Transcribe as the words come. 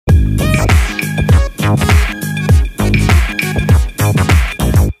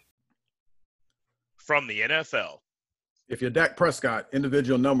from the NFL. If you're Dak Prescott,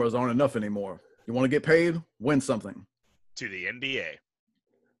 individual numbers aren't enough anymore. You want to get paid? Win something. To the NBA.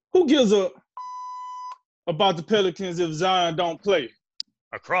 Who gives a about the Pelicans if Zion don't play?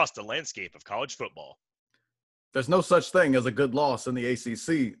 Across the landscape of college football. There's no such thing as a good loss in the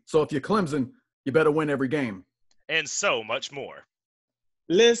ACC. So if you're Clemson, you better win every game. And so much more.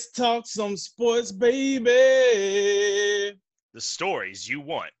 Let's talk some sports, baby. The stories you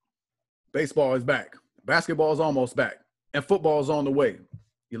want. Baseball is back. Basketball is almost back. And football is on the way.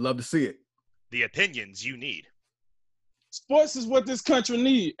 You love to see it. The opinions you need. Sports is what this country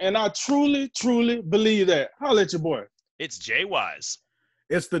needs, and I truly, truly believe that. Holla at your boy. It's Jay Wise.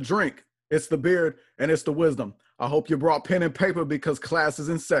 It's the drink, it's the beard, and it's the wisdom. I hope you brought pen and paper because class is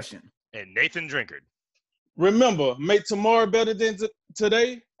in session. And Nathan Drinkard. Remember, make tomorrow better than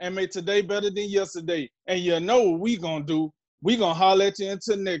today, and make today better than yesterday. And you know what we gonna do. We gonna holler at you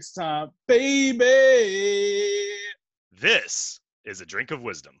until next time, baby. This is A Drink of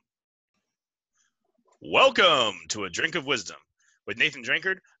Wisdom. Welcome to A Drink of Wisdom. With Nathan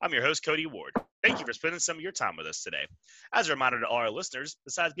Drinkard, I'm your host, Cody Ward. Thank you for spending some of your time with us today. As a reminder to all our listeners,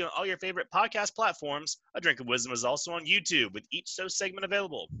 besides being on all your favorite podcast platforms, A Drink of Wisdom is also on YouTube with each show segment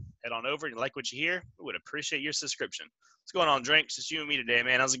available. Head on over and like what you hear. We would appreciate your subscription. What's going on, Drink? It's just you and me today,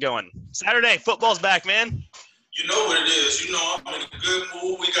 man. How's it going? Saturday, football's back, man. You know what it is. You know I'm in a good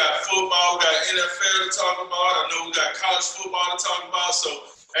mood. We got football. We got NFL to talk about. I know we got college football to talk about. So,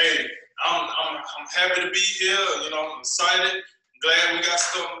 hey, I'm happy to be here. You know, I'm excited. Glad we got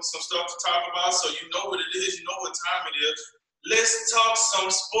some stuff to talk about. So you know what it is. You know what time it is. Let's talk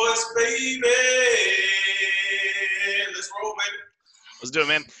some sports, baby. Let's roll, baby. Let's do it,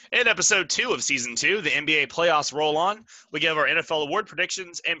 man. In episode 2 of season 2, the NBA playoffs roll on. We give our NFL award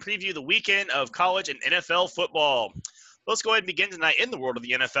predictions and preview the weekend of college and NFL football. Let's go ahead and begin tonight in the world of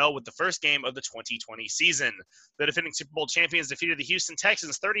the NFL with the first game of the 2020 season. The defending Super Bowl champions defeated the Houston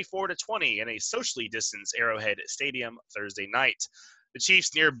Texans 34-20 in a socially distanced Arrowhead Stadium Thursday night. The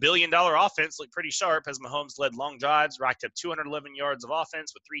Chiefs' near billion-dollar offense looked pretty sharp as Mahomes led long drives, racked up 211 yards of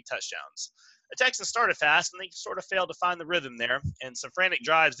offense with 3 touchdowns. The Texans started fast, and they sort of failed to find the rhythm there, and some frantic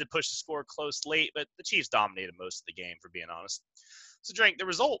drives did push the score close late, but the Chiefs dominated most of the game, for being honest. So, Drink, the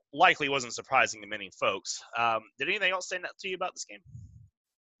result likely wasn't surprising to many folks. Did anything else stand out to you about this game?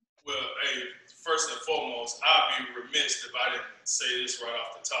 Well, hey, first and foremost, I'd be remiss if I didn't say this right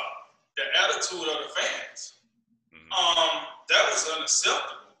off the top. The attitude of the fans, that was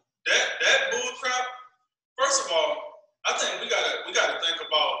unacceptable. That bull crap. First of all, I think we gotta think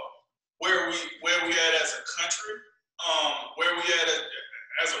about where we at as a country, where we at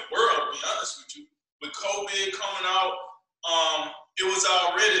as a world. To be honest with you, with COVID coming out, it was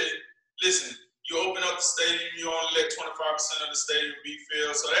already. Listen, you open up the stadium, you only let 25% of the stadium be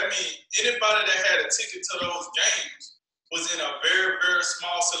filled. So that means anybody that had a ticket to those games was in a very, very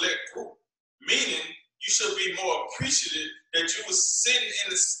small select group. Meaning, you should be more appreciative that you was sitting in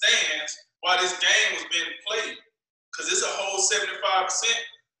the stands while this game was being played. Because it's a whole 75%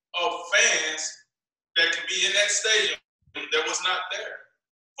 of fans that can be in that stadium that was not there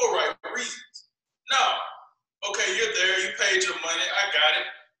for right reasons. Now, okay, you're there, you paid your money, I got it.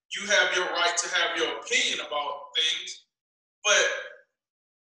 You have your right to have your opinion about things. But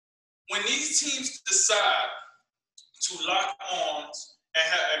when these teams decide to lock arms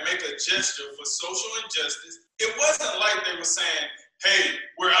and make a gesture for social injustice, it wasn't like they were saying, hey,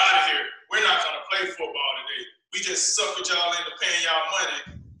 we're out of here. We're not going to play football today. We just suckered y'all into paying y'all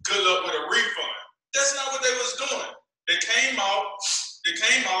money. Good luck with a refund. That's not what they was doing. They came out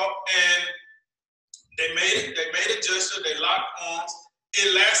and they made a gesture. They locked arms. It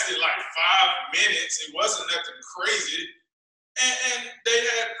lasted like 5 minutes. It wasn't nothing crazy. And they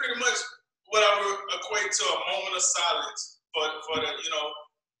had pretty much what I would equate to a moment of silence for the, you know,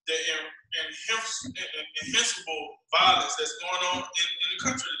 the invincible violence that's going on in the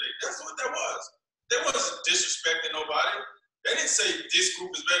country today. That's what that was. They wasn't disrespecting nobody. They didn't say this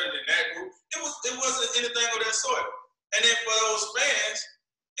group is better than that group. It wasn't anything of that sort. And then for those fans,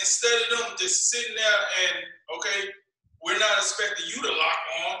 instead of them just sitting there and, okay, we're not expecting you to lock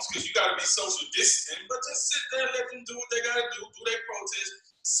arms because you got to be social distancing, but just sit there and let them do what they got to do their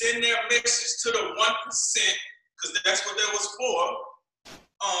protest, send their message to the 1%, because that's what that was for,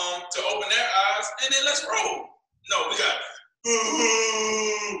 to open their eyes, and then let's roll. No, we got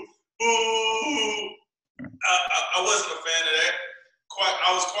boo, boo. I wasn't a fan of that.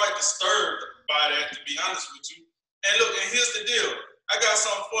 I was quite disturbed by that, to be honest with you. And look, and here's the deal. I got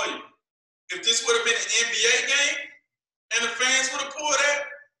something for you. If this would have been an NBA game, and the fans would have pulled that,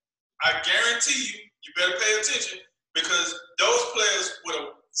 I guarantee you better pay attention because those players would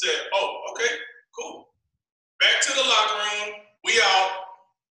have said, oh, okay, cool. Back to the locker room. We out.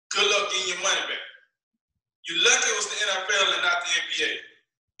 Good luck getting your money back. You're lucky it was the NFL and not the NBA.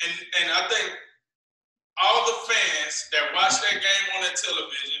 And I think all the fans that watch that game on that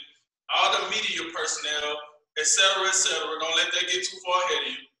television, all the media personnel, et cetera, don't let that get too far ahead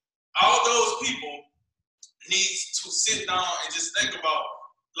of you. All those people needs to sit down and just think about,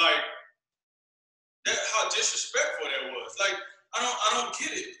 like, that how disrespectful that was. Like, I don't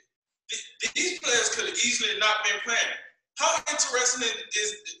get it. These players could have easily not been playing. How interesting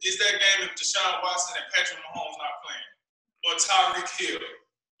is that game if Deshaun Watson and Patrick Mahomes not playing? Or Tyreek Hill,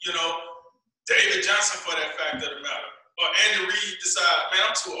 you know, David Johnson for that fact of the matter. Or Andy Reid decide, man,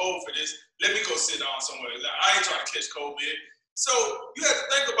 I'm too old for this. Let me go sit down somewhere. I ain't trying to catch COVID. So you have to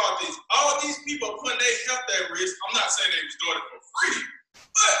think about this. All these people are putting their health at risk. I'm not saying they was doing it for free,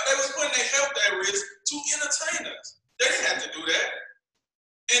 but they was putting their health at risk to entertain us. They didn't have to do that.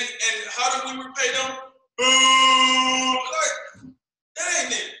 And how do we repay them? Boo! Like, that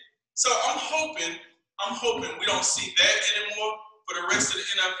ain't it. So I'm hoping we don't see that anymore for the rest of the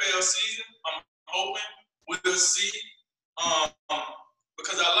NFL season. I'm hoping we'll see.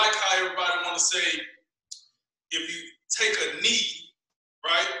 Because I like how everybody want to say, if you take a knee,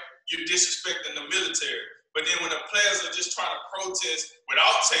 right, you're disrespecting the military. But then when the players are just trying to protest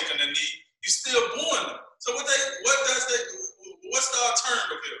without taking a knee, you're still booing them. So what's the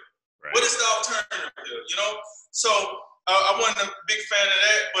alternative here? Right. What is the alternative here? You know? So I wasn't a big fan of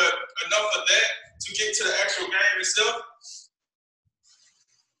that, but enough of that to get to the actual game itself.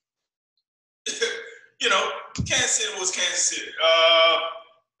 You know, Kansas City was Kansas City.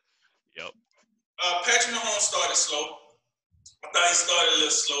 Patrick Mahomes started slow. I thought he started a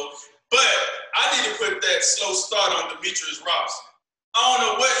little slow. But I need to put that slow start on Demetrius Robinson. I don't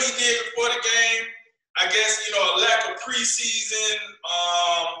know what he did before the game. I guess, you know, a lack of preseason,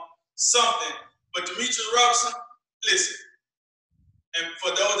 something. But Demetrius Robinson, listen. And for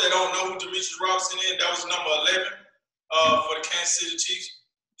those that don't know who Demetrius Robinson is, that was number 11 for the Kansas City Chiefs.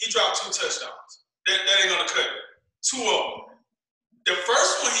 He dropped 2 touchdowns. That ain't going to cut it. 2 of them. The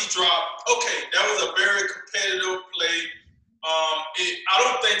first one he dropped, okay, that was a very competitive play. I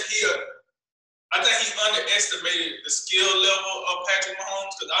think he underestimated the skill level of Patrick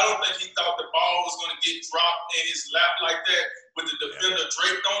Mahomes because I don't think he thought the ball was going to get dropped in his lap like that with the defender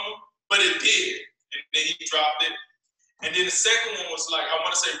draped on him, but it did, and then he dropped it. And then the second one was like, I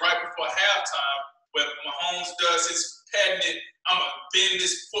want to say right before halftime, where Mahomes does his patented, I'm going to bend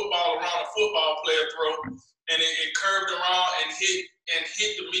this football around a football player throw, and it curved around and hit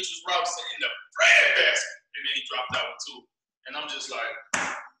Demetrius Robinson in the bread basket, and then he dropped that one too. And I'm just like,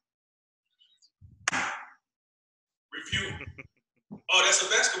 review. Oh, that's a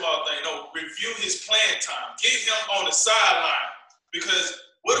basketball thing. No, review his playing time. Get him on the sideline. Because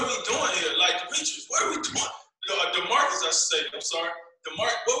what are we doing here? Like, Demetrius, what are we doing? DeMarcus, I should say. I'm sorry.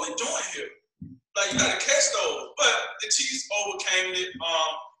 DeMarcus, what are we doing here? Like, you got to catch those. But the Chiefs overcame it.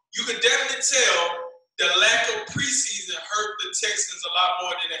 You could definitely tell the lack of preseason hurt the Texans a lot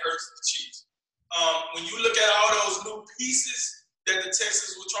more than it hurts the Chiefs. When you look at all those new pieces that the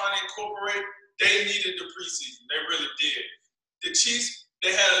Texans were trying to incorporate, they needed the preseason. They really did. The Chiefs,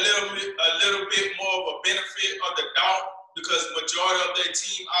 they had a little bit more of a benefit of the doubt because the majority of their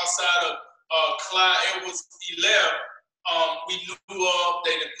team outside of Clyde Edwards, he left. We knew of,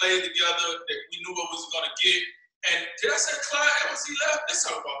 they didn't play together, we knew what was going to get. And did I say Clyde Edwards, he left? Let's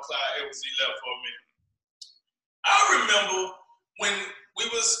talk about Clyde Edwards, he left for a minute. I remember when we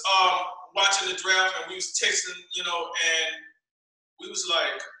was watching the draft and we was texting, you know, and we was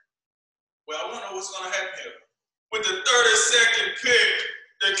like, well, I wonder what's going to happen here. With the 32nd pick,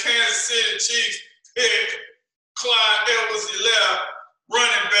 the Kansas City Chiefs pick Clyde Edwards, he left,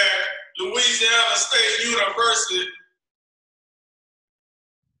 running back, Louisiana State University.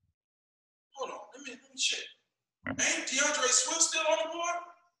 Hold on, let me check. Ain't DeAndre Swift still on the board?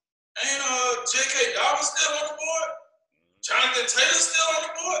 Ain't J.K. Dobbins still on the board? Jonathan Taylor still on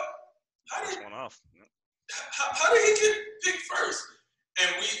the board? How did he get picked first? And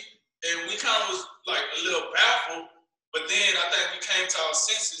we kind of was like a little baffled, but then I think we came to our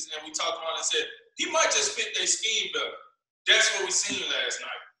senses and we talked about it and said, he might just fit their scheme better. That's what we seen last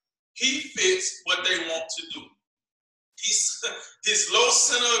night. He fits what they want to do. His low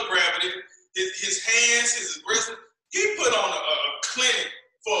center of gravity, his hands, his aggressive, he put on a clinic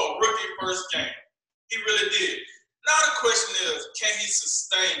for a rookie first game. He really did. Now the question is, can he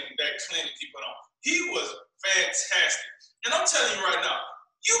sustain that clinic he put on? He was fantastic. And I'm telling you right now,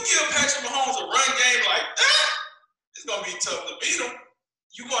 you give Patrick Mahomes a run game like that, it's going to be tough to beat him.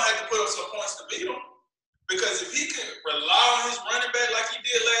 You're going to have to put up some points to beat him. Because if he can rely on his running back like he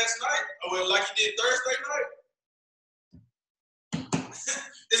did last night, or like he did Thursday night,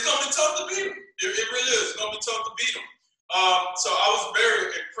 it's going to be tough to beat him. It really is. It's going to be tough to beat him. So I was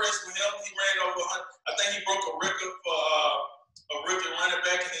very impressed with him. He ran over 100. I think he broke a record for a rookie running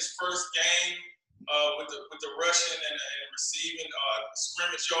back in his first game with the rushing and receiving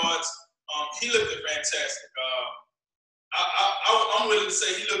scrimmage yards. He looked fantastic. I'm willing to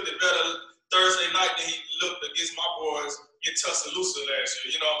say he looked better Thursday night than he looked against my boys in Tuscaloosa last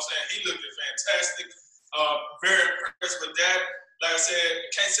year. You know what I'm saying? He looked fantastic. Very impressed with that. Like I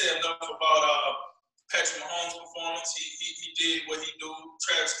said, can't say enough about Patrick Mahomes' performance. He did what he do.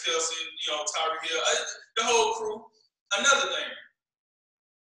 Travis Kelce, Tyreek Hill, the whole crew. Another thing,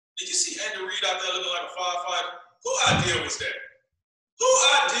 did you see Andy Reid out there looking like a firefighter? Who idea was that?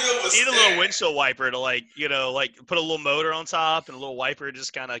 Need a little windshield wiper to put a little motor on top and a little wiper to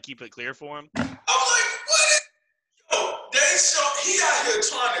just kind of keep it clear for him. I'm like, what? He out here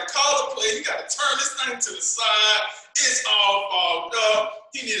trying to call a play. He got to turn this thing to the side. It's all fogged up.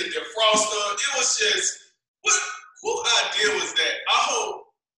 He needed a defroster. It was just, who idea was that? I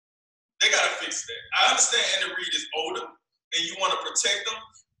hope they got to fix that. I understand Andy Reid is older and you want to protect him.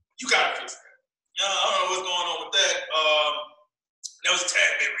 You got to fix that. I don't know what's going on with that. That was a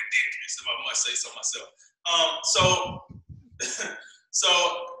tad bit ridiculous, if I must say so myself. So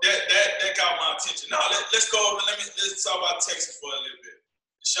that got my attention. Now let's go over. Let's talk about Texas for a little bit.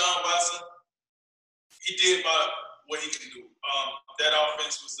 Deshaun Watson, he did about what he can do. That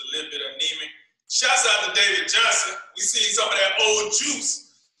offense was a little bit anemic. Shouts out to David Johnson. We see some of that old juice.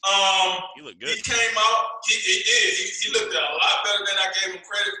 He looked good. He came out. He did. He looked a lot better than I gave him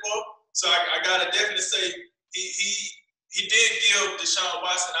credit for. So I gotta definitely say he did give Deshaun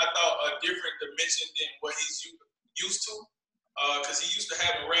Watson, I thought, a different dimension than what he's used to. Because he used to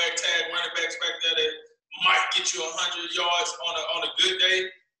have ragtag running backs back there that might get you 100 yards on a good day.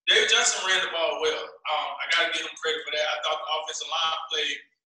 David Johnson ran the ball well. I got to give him credit for that. I thought the offensive line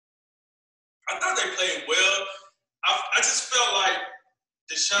played well. I just felt like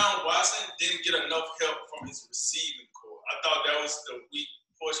Deshaun Watson didn't get enough help from his receiving core. I thought that was the weak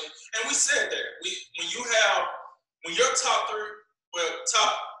portion. And we said that. When your top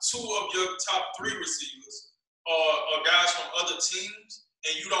two of your top three receivers are guys from other teams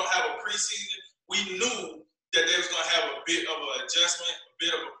and you don't have a preseason, we knew that they was going to have a bit of an adjustment, a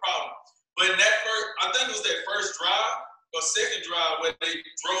bit of a problem. But in that I think it was that first drive or second drive where they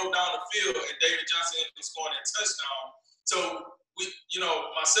drove down the field and David Johnson was scoring that touchdown. So,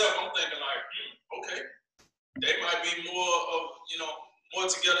 myself, I'm thinking like, okay, they might be more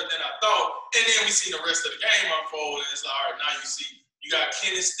together than I thought. And then we see the rest of the game unfold, and it's like, all right, now you see you got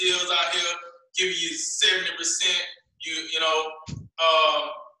Kenny Stills out here giving you 70%.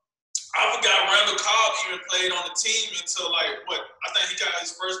 I forgot Randall Cobb even played on the team until I think he got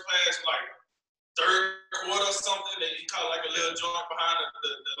his first pass third quarter or something. And he caught a little joint behind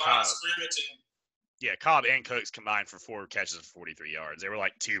the line of scrimmage. Yeah, Cobb and Cooks combined for 4 catches of 43 yards. They were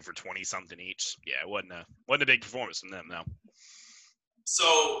 2 for 20 something each. Yeah, it wasn't a big performance from them, no. So,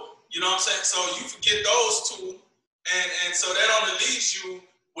 you know what I'm saying? So you forget those two, and so that only leaves you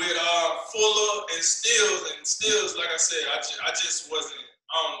with Fuller and Stills. And Stills, like I said, I just wasn't.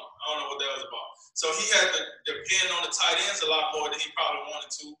 I don't know what that was about. So he had to depend on the tight ends a lot more than he probably wanted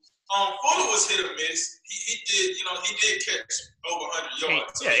to. Fuller was hit or miss. He did catch over 100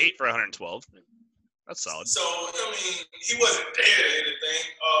 yards. 8 for 112. That's solid. So he wasn't dead or anything.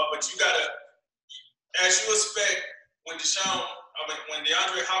 But you gotta, as you expect, when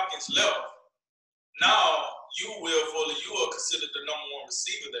DeAndre Hopkins left, now you are considered the number one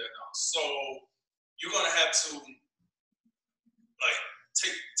receiver there now. So you're gonna have to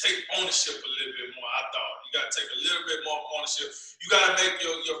take ownership a little bit more. I thought you gotta take a little bit more ownership. You gotta make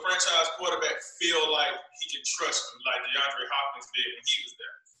your franchise quarterback feel like he can trust you, like DeAndre Hopkins did when he was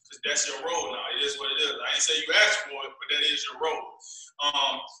there. Because that's your role now. It is what it is. I ain't say you asked for it, but that is your role.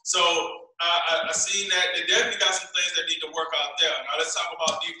 So I seen that they definitely got some things that need to work out there. Now let's talk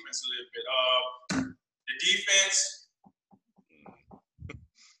about defense a little bit. The defense,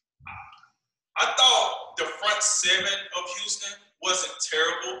 I thought the front seven of Houston wasn't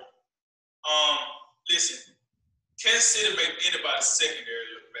terrible. Listen, Kansas City made anybody's secondary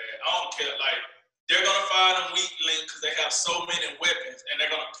look bad. I don't care. They're gonna find a weak link because they have so many weapons, and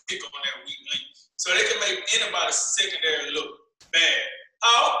they're gonna pick on that weak link. So they can make anybody's secondary look bad.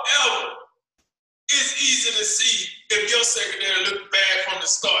 However, it's easy to see if your secondary looked bad from the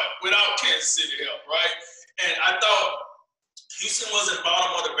start without Kansas City help, right? And I thought Houston wasn't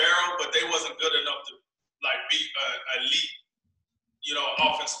bottom of the barrel, but they wasn't good enough to be an elite,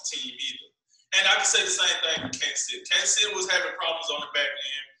 offensive team either. And I can say the same thing for Kansas City. Kansas City was having problems on the back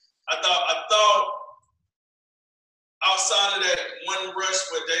end. I thought outside of that one rush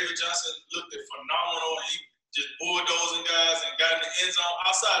where David Johnson looked phenomenal and he just bulldozing guys and got in the end zone.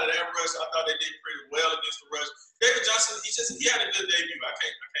 Outside of that rush, I thought they did pretty well against the rush. David Johnson, he had a good debut. I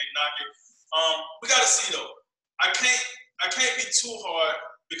can't knock it. We got to see though. I can't be too hard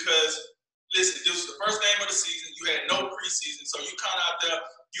because listen, this was the first game of the season. You had no preseason, so you kind of out there.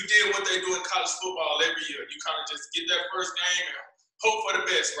 You did what they do in college football every year. You kind of just get that first game and hope for the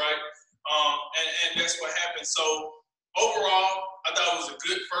best, right? And that's what happened. So overall, I thought it was a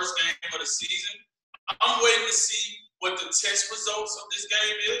good first game of the season. I'm waiting to see what the test results of this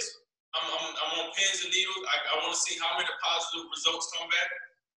game is. I'm on pins and needles. I want to see how many positive results come back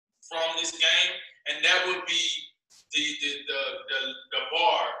from this game, and that would be the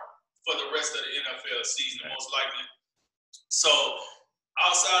bar for the rest of the NFL season, most likely. So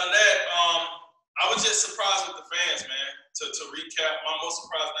outside of that, I was just surprised with the fans, man. To recap, my most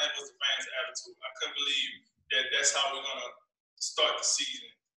surprised thing was the fans' attitude. I couldn't believe that's how we're gonna start the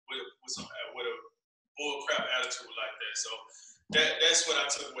season with a bull crap attitude like that. So that's what I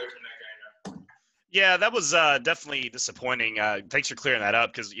took away from that game. Yeah, that was definitely disappointing. Thanks for clearing that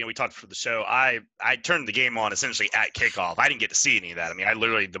up because we talked for the show. I turned the game on essentially at kickoff. I didn't get to see any of that. I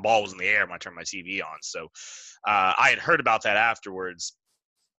mean, the ball was in the air when I turned my TV on. So I had heard about that afterwards.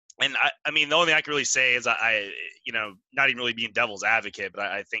 And I mean, the only thing I can really say is I not even really being devil's advocate, but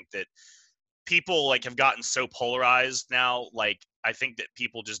I think that people have gotten so polarized now. I think that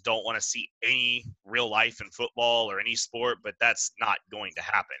people just don't want to see any real life in football or any sport, but that's not going to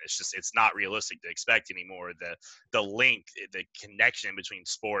happen. It's not realistic to expect anymore. The link, the connection between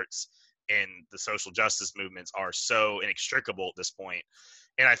sports and the social justice movements are so inextricable at this point.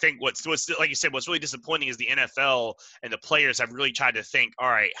 And I think what's like you said, what's really disappointing is the NFL and the players have really tried to think, all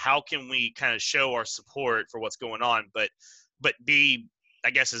right, how can we kind of show our support for what's going on, but be, I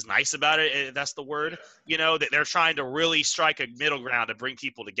guess, is nice about it, if that's the word, that they're trying to really strike a middle ground to bring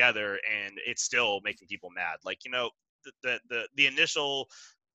people together, and it's still making people mad. The initial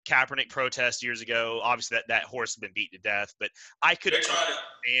Kaepernick protest years ago, obviously that horse has been beat to death, but I could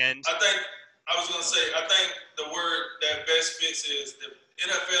understand. I think the word that best fits is the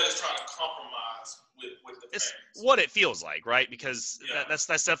NFL is trying to compromise with the fans. It's what it feels like, right? Because that's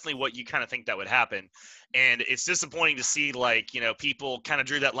definitely what you kind of think that would happen. And it's disappointing to see, people kind of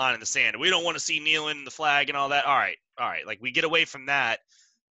drew that line in the sand. We don't want to see kneeling in the flag and all that. All right. We get away from that.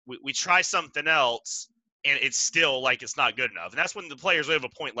 We try something else, and it's still it's not good enough. And that's when the players have a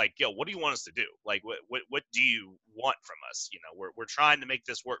point yo, what do you want us to do? What do you want from us? We're trying to make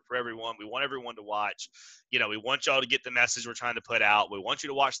this work for everyone. We want everyone to watch. We want y'all to get the message we're trying to put out. We want you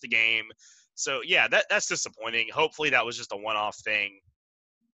to watch the game. So, yeah, that's disappointing. Hopefully that was just a one-off thing.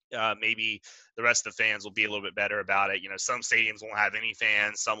 Maybe the rest of the fans will be a little bit better about it. Some stadiums won't have any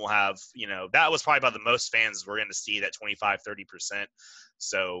fans. Some will have, that was probably about the most fans we're going to see, that 25-30%.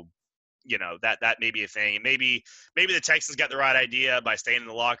 So, that may be a thing. And maybe the Texans got the right idea by staying in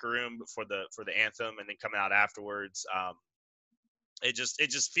the locker room for the anthem and then coming out afterwards. It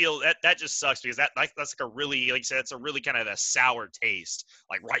just feels that just sucks because that's a really, like you said, it's a really kind of a sour taste,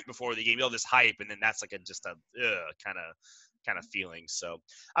 right before the game, this hype, and then that's just a kind of feeling. So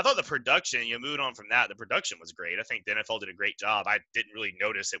I thought the production, moving on from that, the production was great. I think the NFL did a great job. I didn't really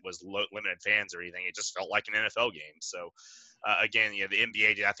notice it was limited fans or anything. It just felt like an NFL game. So again, the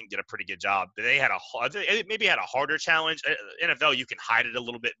NBA I think did a pretty good job. But they maybe had a harder challenge. NFL, you can hide it a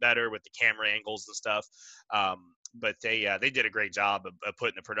little bit better with the camera angles and stuff. But they did a great job of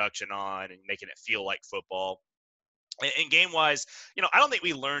putting the production on and making it feel like football. And game-wise, I don't think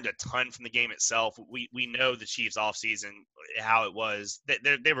we learned a ton from the game itself. We know the Chiefs offseason, how it was.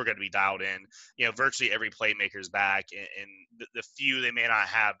 They were going to be dialed in. Virtually every playmaker's back, and the few they may not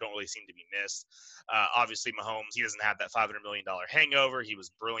have don't really seem to be missed. Obviously, Mahomes, he doesn't have that $500 million hangover. He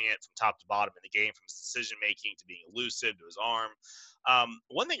was brilliant from top to bottom in the game, from his decision-making to being elusive to his arm.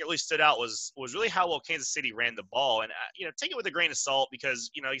 One thing that really stood out was really how well Kansas City ran the ball, and take it with a grain of salt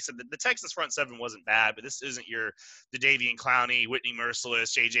because you said the Texans front seven wasn't bad, but this isn't your Davian Clowney, Whitney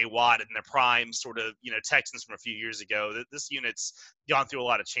Merciless, J.J. Watt in their prime sort of Texans from a few years ago. This unit's gone through a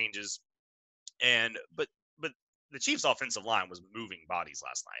lot of changes, but the Chiefs' offensive line was moving bodies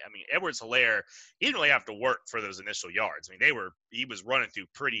last night. I mean, Edwards-Helaire, he didn't really have to work for those initial yards. I mean, he was running through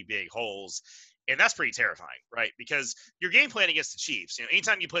pretty big holes. And that's pretty terrifying, right? Because your game plan against the Chiefs,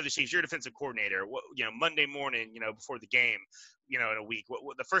 anytime you play the Chiefs, you're a defensive coordinator, Monday morning, before the game, in a week,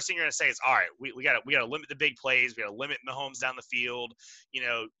 the first thing you're going to say is, all right, we got to limit the big plays. We got to limit Mahomes down the field,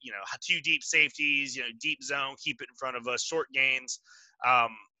 two deep safeties, deep zone, keep it in front of us, short gains.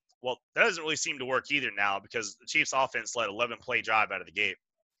 Well, that doesn't really seem to work either now because the Chiefs offense led 11-play drive out of the gate.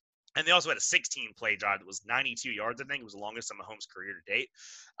 And they also had a 16-play drive that was 92 yards, I think. It was the longest in Mahomes' career to date.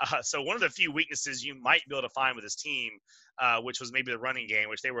 So one of the few weaknesses you might be able to find with this team, which was maybe the running game,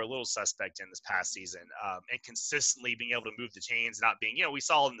 which they were a little suspect in this past season, and consistently being able to move the chains, not being, we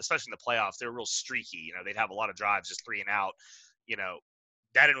saw them, especially in the playoffs, they were real streaky. They'd have a lot of drives just 3 and out.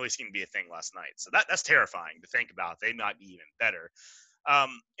 That didn't really seem to be a thing last night. So that's terrifying to think about. They might be even better.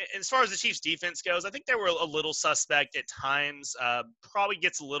 As far as the Chiefs defense goes, I think they were a little suspect at times. Probably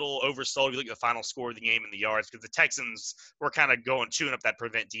gets a little oversold if you look at the final score of the game in the yards because the Texans were kind of chewing up that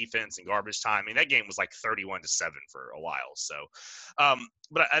prevent defense and garbage time. I mean, that game was like 31-7 for a while. So,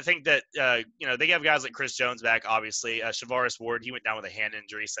 but I think that, they have guys like Chris Jones back, obviously. Shavaris Ward, he went down with a hand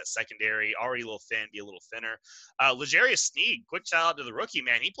injury, set secondary, already a little thin, be a little thinner. L'Jarius Sneed, quick shout out to the rookie,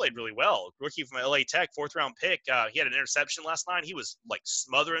 man. He played really well. Rookie from LA Tech, 4th-round pick. He had an interception last night. He was like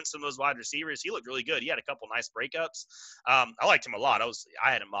smothering some of those wide receivers. He looked really good. He had a couple nice breakups. I liked him a lot.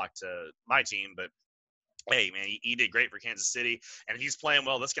 I had him mocked to my team, but hey, man, he did great for Kansas City. And if he's playing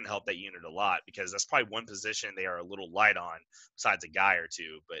well, that's going to help that unit a lot because that's probably one position they are a little light on besides a guy or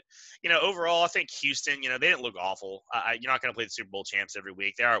two. But, overall, I think Houston, they didn't look awful. You're not going to play the Super Bowl champs every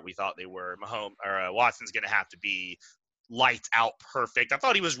week. They are what we thought they were. Watson's going to have to be lights out perfect. I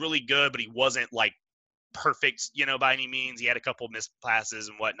thought he was really good, but he wasn't like perfect, by any means. He had a couple missed passes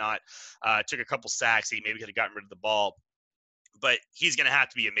and whatnot. Took a couple sacks. He maybe could have gotten rid of the ball. But he's going to have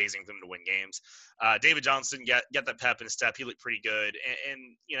to be amazing for them to win games. David Johnson got that pep in his step. He looked pretty good.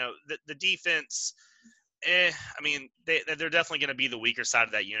 And the defense, they're definitely going to be the weaker side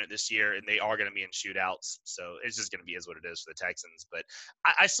of that unit this year, and they are going to be in shootouts. So it's just going to be as what it is for the Texans. But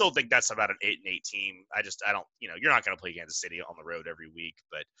I still think that's about an 8-8 team. I don't, you're not going to play Kansas City on the road every week.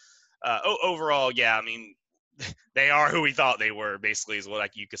 But overall, yeah, they are who we thought they were, basically, is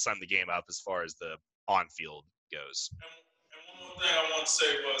what you could sum the game up as far as the on-field goes. One thing I want to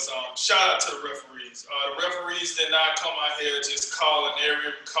say was shout out to the referees. The referees did not come out here just calling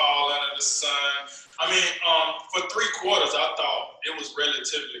every call under the sun. For 3 quarters, I thought it was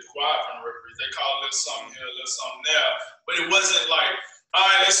relatively quiet from the referees. They called a little something here, a little something there. But it wasn't like, all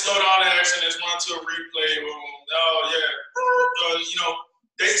right, let's slow down the action, let's run to a replay.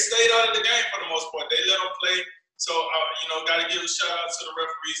 They stayed out of the game for the most part. They let them play. So, got to give a shout out to the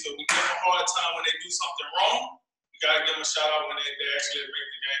referees. So we give them a hard time when they do something wrong. Got to give them a shout out when they actually make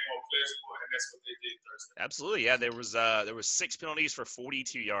the game more pleasurable, and that's what they did Thursday. Absolutely, yeah. There was 6 penalties for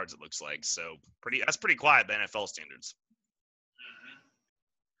 42 yards. It looks like that's pretty quiet by NFL standards. Mm-hmm.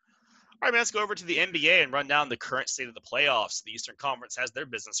 All right, man, let's go over to the NBA and run down the current state of the playoffs. The Eastern Conference has their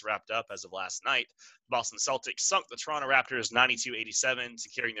business wrapped up as of last night. The Boston Celtics sunk the Toronto Raptors 92-87,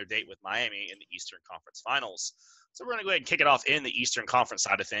 securing their date with Miami in the Eastern Conference Finals. So we're going to go ahead and kick it off in the Eastern Conference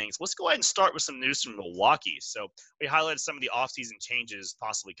side of things. Let's go ahead and start with some news from Milwaukee. So we highlighted some of the offseason changes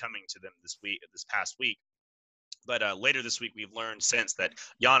possibly coming to them this past week. But later this week, we've learned since that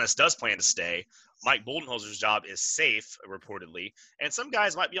Giannis does plan to stay. Mike Budenholzer's job is safe, reportedly. And some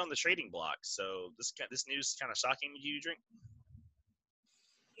guys might be on the trading block. So this news is kind of shocking to you, Drink?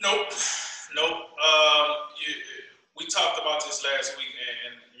 Nope. We talked about this last week,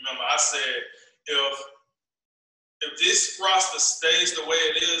 and remember I said if this roster stays the way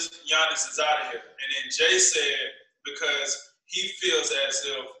it is, Giannis is out of here. And then Jay said because he feels as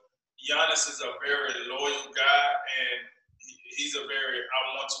if Giannis is a very loyal guy and he's a very I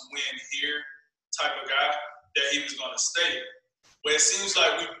want to win here type of guy, that he was going to stay. But it seems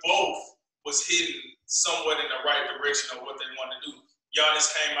like we both was heading somewhat in the right direction of what they want to do.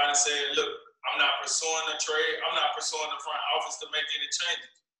 Giannis came out and said, look, I'm not pursuing a trade. I'm not pursuing the front office to make any changes.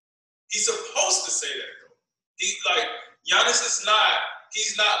 He's supposed to say that, though. Giannis is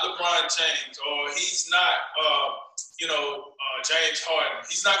he's not LeBron James, or he's not, James Harden.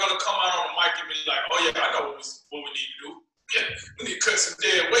 He's not going to come out on the mic and be like, oh, yeah, I know what we need to do. Yeah, we need to cut some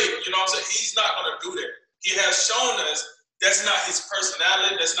dead weight. You know what I'm saying? He's not going to do that. He has shown us that's not his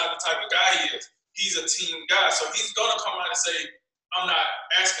personality. That's not the type of guy he is. He's a team guy. So he's going to come out and say, I'm not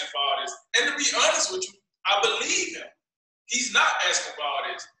asking for all this. And to be honest with you, I believe him. He's not asking for all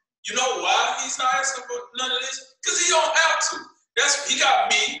this. You know why he's not asking for none of this? Because he don't have to. He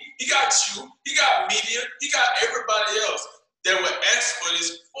got me, he got you, he got media, he got everybody else that would ask for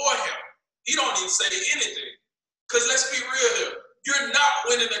this for him. He don't even say anything. Because let's be real here. You're not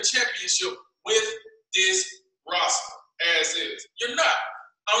winning a championship with this roster as is. You're not.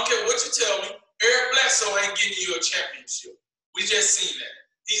 I don't care what you tell me. Eric Bledsoe ain't getting you a championship. We just seen that.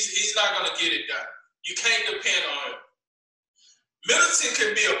 He's not going to get it done. You can't depend on him. Middleton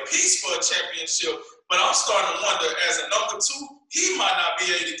can be a piece for a championship, but I'm starting to wonder, as a number 2, he might not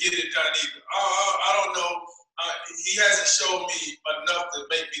be able to get it done either. I don't know. He hasn't shown me enough to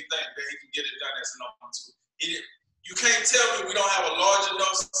make me think that he can get it done as a number two. You can't tell me we don't have a large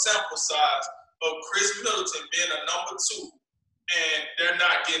enough sample size of Chris Middleton being a number two and they're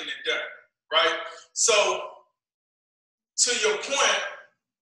not getting it done, right? So, to your point,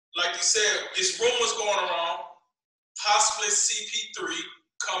 like you said, it's rumors going around, possibly CP3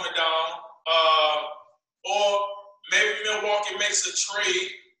 coming down, or maybe Milwaukee makes a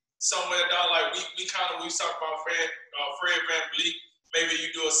trade somewhere down. Like we talked about Fred VanVleet. Maybe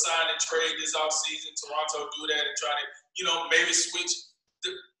you do a sign and trade this offseason. Toronto do that and try to, maybe switch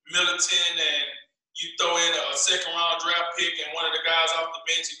Middleton and you throw in a second-round draft pick and one of the guys off the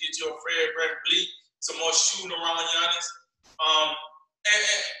bench and get you a Fred VanVleet, some more shooting around Giannis.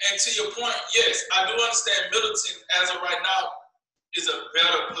 And to your point, yes, I do understand Middleton as of right now is a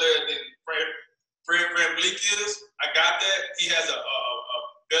better player than Fred VanVleet is. I got that. He has a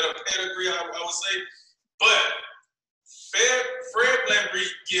better pedigree, I would say. But Fred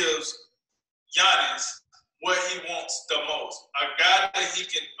VanVleet gives Giannis what he wants the most. A guy that he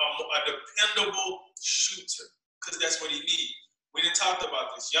can, a dependable shooter, because that's what he needs. We didn't talk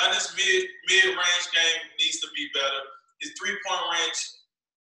about this. Giannis' mid-range game needs to be better. His three-point range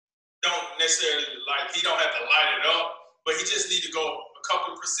don't necessarily, he don't have to light it up, but he just need to go a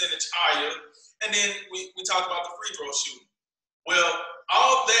couple percentage higher. And then we talked about the free throw shooting. Well,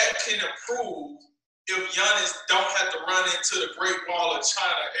 all that can improve if Giannis don't have to run into the Great Wall of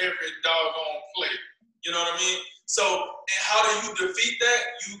China every doggone play. You know what I mean? So, and how do you defeat that?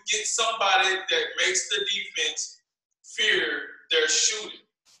 You get somebody that makes the defense fear their shooting.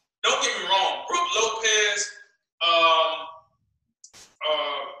 Don't get me wrong. Brook Lopez, I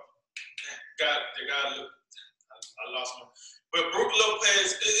lost one. But Brook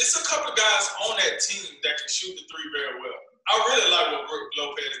Lopez, it's a couple of guys on that team that can shoot the three very well. I really like what Brook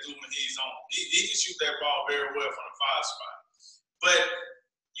Lopez do when he's on. He can shoot that ball very well from the 5 spot. But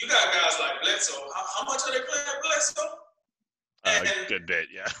you got guys like Bledsoe. How much are they playing Bledsoe? A good bit,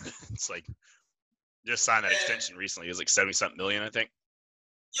 yeah. It's like just signed that extension recently. It was like 70-something million, I think.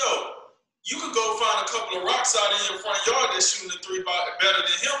 Yo, you could go find a couple of rocks out in your front yard that's shooting the three better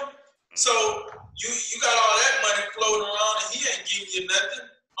than him. So you got all that money floating around and he ain't giving you nothing.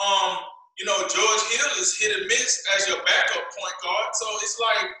 George Hill is hit and miss as your backup point guard. So it's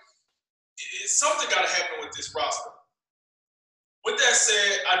like something got to happen with this roster. With that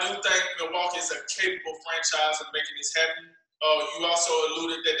said, I do think Milwaukee is a capable franchise of making this happen. You also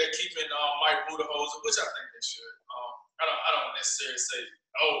alluded that they're keeping Mike Budenholzer, which I think they should. I don't necessarily say,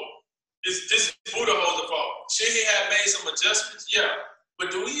 this is Budenholzer's fault. Should he have made some adjustments? Yeah. But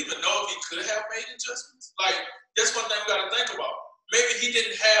do we even know if he could have made adjustments? That's one thing we got to think about. Maybe he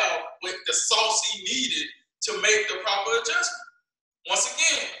didn't have the sauce he needed to make the proper adjustment. Once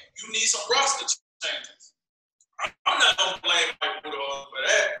again, you need some roster changes. I'm not going to blame Mike Budenholzer for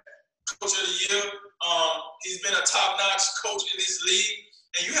that. Coach of the year. He's been a top-notch coach in this league.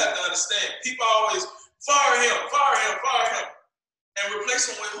 And you have to understand, people always fire him, and replace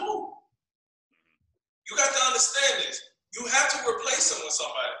him with who? You got to understand this. You have to replace him with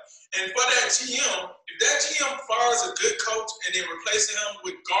somebody. And for that GM, if that GM fires a good coach and then replaces him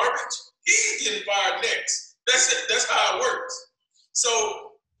with garbage, he's getting fired next. That's it. That's how it works.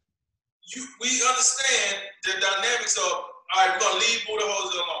 So we understand the dynamics of, all right, we're going to leave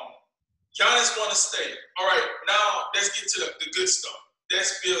Budenholzer alone. Giannis want to stay. All right, now let's get to the good stuff.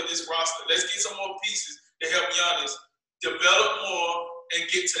 Let's build this roster. Let's get some more pieces to help Giannis develop more and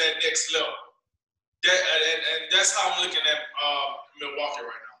get to that next level. And that's how I'm looking at Milwaukee right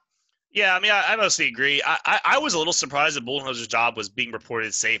now. Yeah, I mean, I mostly agree. I was a little surprised that Budenholzer's job was being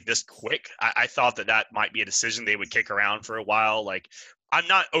reported safe this quick. I thought that might be a decision they would kick around for a while. I'm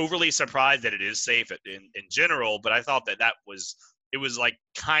not overly surprised that it is safe in general, but I thought it was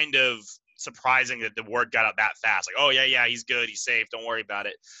kind of surprising that the word got out that fast. Yeah, he's good, he's safe, don't worry about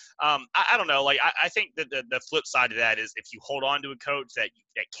it. I don't know. I think that the flip side of that is if you hold on to a coach that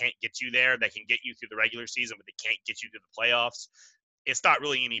can't get you there, that can get you through the regular season, but they can't get you through the playoffs, it's not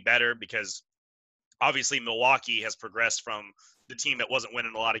really any better because obviously Milwaukee has progressed from the team that wasn't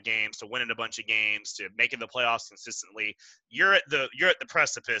winning a lot of games to winning a bunch of games to making the playoffs consistently. You're at the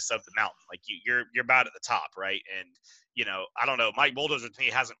precipice of the mountain. You're about at the top, right? And I don't know. Mike Budenholzer to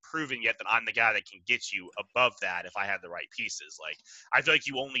me hasn't proven yet that I'm the guy that can get you above that if I had the right pieces. I feel like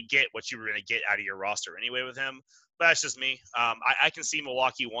you only get what you were going to get out of your roster anyway with him. But that's just me. I can see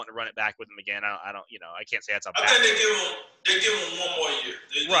Milwaukee wanting to run it back with him again. I don't. I can't say that's a bad. I think they give him one more year.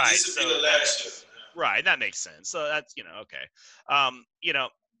 Right. This would be the last year. Right, that makes sense. So that's okay.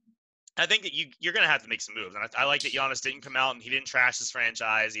 I think that you're going to have to make some moves. And I like that Giannis didn't come out and he didn't trash his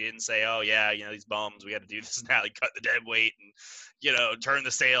franchise. He didn't say, oh, yeah, these bums, we got to do this now. He cut the dead weight and, turn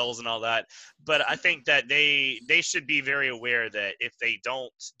the sails and all that. But I think that they should be very aware that if they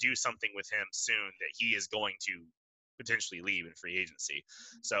don't do something with him soon, that he is going to potentially leave in free agency.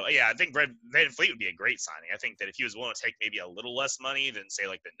 So, yeah, I think Van Fleet would be a great signing. I think that if he was willing to take maybe a little less money than, say,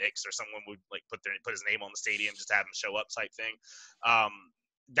 like the Knicks or someone would, like, put his name on the stadium, just have him show up type thing,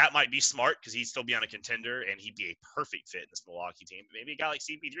 that might be smart because he'd still be on a contender and he'd be a perfect fit in this Milwaukee team. But maybe a guy like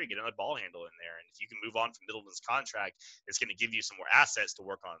CP3, get another ball handle in there. And if you can move on from Middleton's contract, it's going to give you some more assets to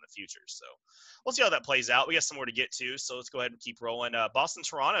work on in the future. So we'll see how that plays out. We got some more to get to, so let's go ahead and keep rolling.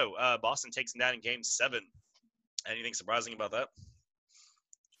 Boston-Toronto. Boston takes them down in Game 7. Anything surprising about that?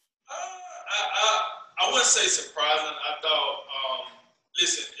 I wouldn't say surprising. I thought,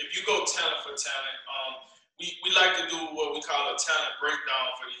 listen, if you go talent for talent, we like to do what we call a talent breakdown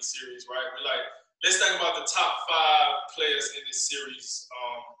for these series, right? Let's think about the top 5 players in this series.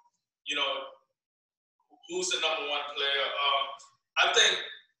 Who's the number 1 player? I think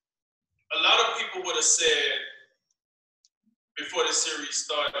a lot of people would have said before the series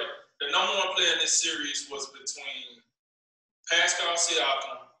started, the number 1 player in this series was between Pascal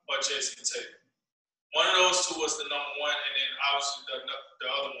Siakam or Jason Tatum. One of those two was the number 1, and then obviously the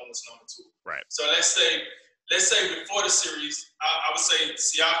other one was number 2. Right. So let's say before the series, I would say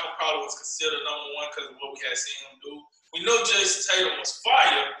Siakam probably was considered number 1 because of what we had seen him do. We know Jason Tatum was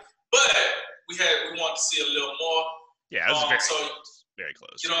fire, but we wanted to see a little more. Yeah, it was very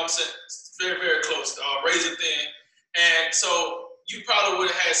close. You know what I'm saying? It's very, very close. Razor thin. And so you probably would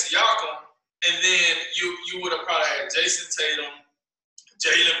have had Siakam, and then you would have probably had Jason Tatum,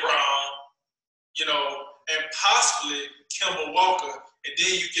 Jaylen Brown, and possibly Kemba Walker, and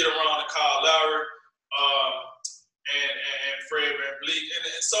then you get around to Kyle Lowry, and Fred VanVleet,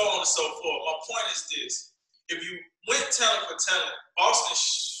 and so on and so forth. My point is this: if you went talent for talent, Boston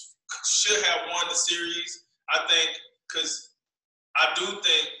should have won the series. I think because I do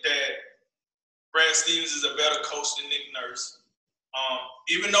think that Brad Stevens is a better coach than Nick Nurse.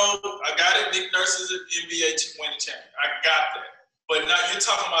 Even though I got it, Nick Nurse is an NBA winning champion. I got that. But now you're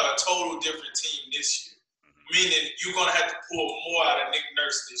talking about a total different team this year, meaning you're going to have to pull more out of Nick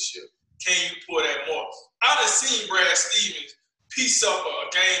Nurse this year. Can you pull that more? I done seen Brad Stevens piece up a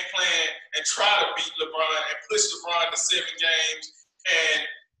game plan and try to beat LeBron and push LeBron to 7 games. And,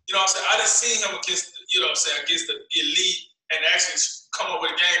 I done seen him against, against the elite and actually come up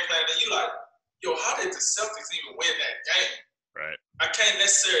with a game plan that you like, yo, how did the Celtics even win that game? Right. I can't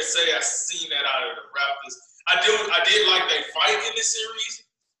necessarily say I've seen that out of the Raptors. I did like they fight in this series,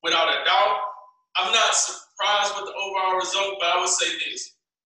 without a doubt. I'm not surprised with the overall result, but I would say this.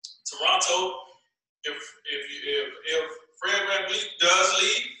 Toronto, if Fred VanVleet does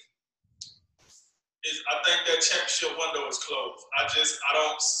leave, I think that championship window is closed. I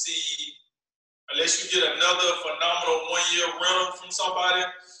don't see, unless you get another phenomenal 1-year rental from somebody,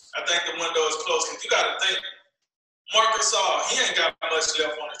 I think the window is closed. Because you got to think, Marc Gasol, he ain't got much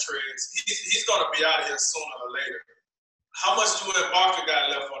left on the trades. He's going to be out of here sooner or later. How much do Ibaka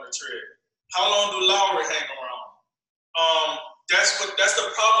got left on the trade? How long do Lowry hang around? That's the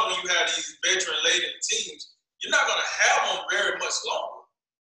problem when you have these veteran-laden teams. You're not going to have them very much longer.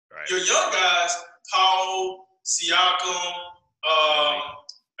 Right. Your young guys, Powell, Siakam,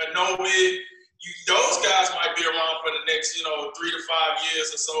 Anobi, those guys might be around for the next, 3 to 5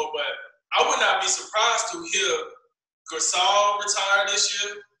 years or so. But I would not be surprised to hear Gasol retire this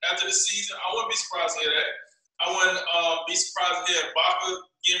year after the season. I wouldn't be surprised to hear that. I wouldn't be surprised to hear Ibaka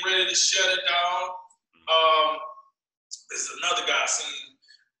getting ready to shut it down. There's another guy I've seen.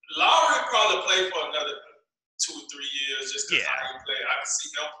 Lowry probably play for another 2 or 3 years just because how he play. I can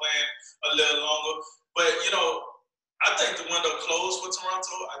see him playing a little longer. But, I think the window closed for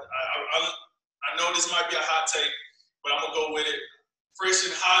Toronto. I know this might be a hot take, but I'm going to go with it. Fresh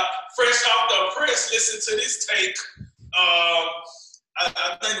and hot, fresh off the press, listen to this take.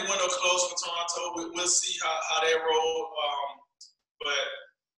 I think the window closed for Toronto. We'll see how they roll. But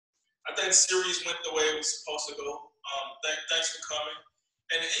I think the series went the way it was supposed to go. Thanks for coming.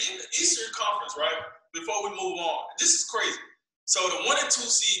 And in the Eastern Conference, right, before we move on, this is crazy. So the 1 and 2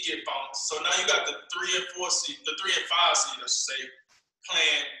 seed get bounced. So now you got the 3 and 4 seed, the 3 and 5 seed, I should say,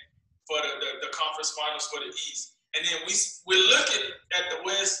 playing for the conference finals for the East. And then we're looking at the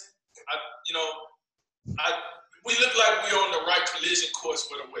West. We look like we're on the right collision course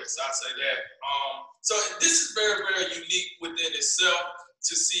for the West. I say that. So this is very, very unique within itself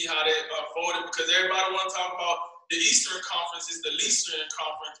to see how that unfolded because everybody want to talk about the Eastern Conference is the Eastern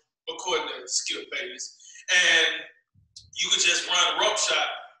Conference according to Skip Bayless, and you could just run a rope shot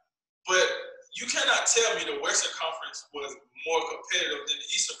But you cannot tell me the Western Conference was more competitive than the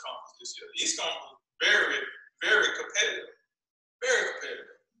Eastern Conference this year. The Eastern Conference was very, very competitive. Very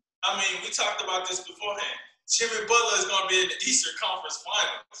competitive. I mean, we talked about this beforehand. Jimmy Butler is going to be in the Eastern Conference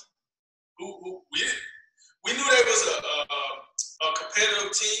Finals. We knew they was a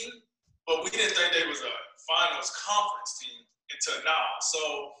competitive team, but we didn't think they was a Finals conference team until now. So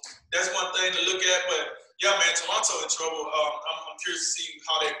that's one thing to look at. But yeah, man, Toronto in trouble. I'm curious to see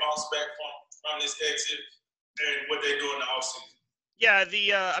how they bounce back from this exit and what they do in the offseason. Yeah,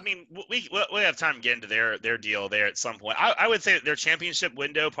 I mean, we have time to get into their deal there at some point. I would say that their championship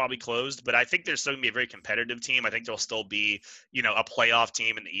window probably closed, but I think they're still going to be a very competitive team. I think they'll still be, a playoff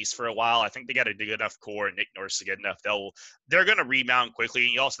team in the East for a while. I think they got a good enough core, and Nick Nurse is good enough. They're going to rebound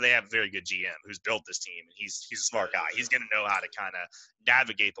quickly. And they have a very good GM who's built this team, and he's a smart guy. He's going to know how to kind of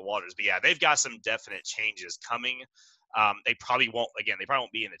navigate the waters. But yeah, they've got some definite changes coming. They probably won't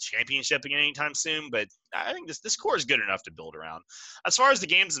be in the championship again anytime soon, but I think this core is good enough to build around. As far as the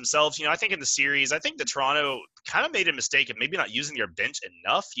games themselves, I think in the series, I think the Toronto kind of made a mistake of maybe not using their bench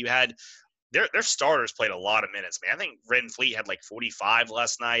enough. You had their starters played a lot of minutes, man. I think Red and Fleet had like 45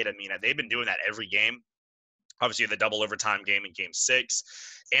 last night. I mean, they've been doing that every game. Obviously, the double overtime game in Game 6.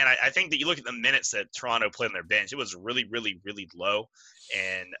 And I think that you look at the minutes that Toronto played on their bench, it was really, really, really low.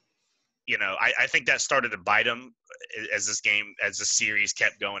 And I think that started to bite them as the series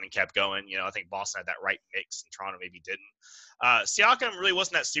kept going. I think Boston had that right mix and Toronto maybe didn't. Siakam really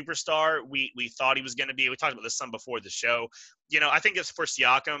wasn't that superstar we thought he was going to be. We talked about this some before the show. I think it's for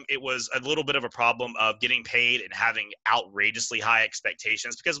Siakam, it was a little bit of a problem of getting paid and having outrageously high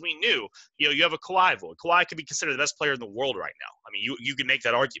expectations because we knew, you have a Kawhi vote. Kawhi could be considered the best player in the world right now. I mean, you can make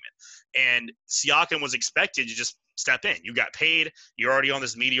that argument. And Siakam was expected to just step in. You got paid. You're already on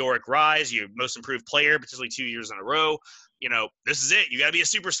this meteoric rise. You're most improved player, potentially 2 years in a row. This is it. You got to be a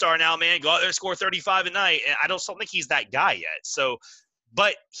superstar now, man. Go out there and score 35 a night. And I don't think he's that guy yet. So,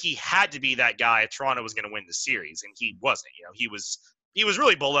 but he had to be that guy if Toronto was going to win the series, and he wasn't. He was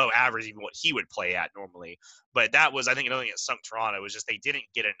really below average, even what he would play at normally. But that was, I think, another thing that sunk Toronto was just they didn't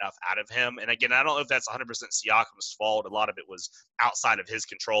get enough out of him. And again, I don't know if that's 100% Siakam's fault. A lot of it was outside of his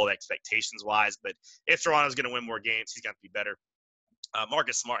control, expectations-wise. But if Toronto's going to win more games, he's going to be better.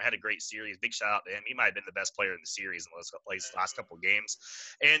 Marcus Smart had a great series. Big shout out to him. He might have been the best player in the series in the last couple of games.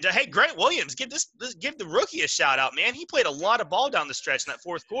 And hey, Grant Williams, give the rookie a shout out, man. He played a lot of ball down the stretch in that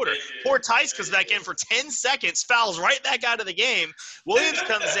fourth quarter. Poor Tice comes back in for 10 seconds, fouls right back out of the game. Williams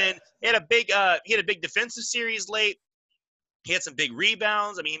comes in. He had a big defensive series late. He had some big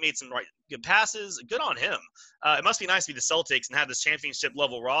rebounds. I mean, he made some good passes. Good on him. It must be nice to be the Celtics and have this championship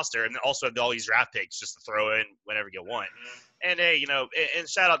level roster, and then also have all these draft picks just to throw in whenever you want. And hey, and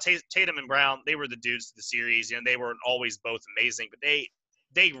shout out Tatum and Brown. They were the dudes to the series. They weren't always both amazing, but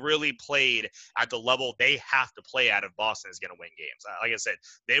they really played at the level they have to play at if Boston is going to win games. Like I said,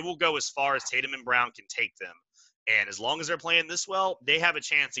 they will go as far as Tatum and Brown can take them. And as long as they're playing this well, they have a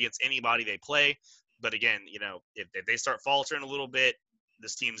chance against anybody they play. But again, if they start faltering a little bit,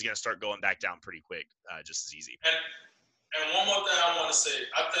 this team's going to start going back down pretty quick, just as easy. And one more thing I want to say.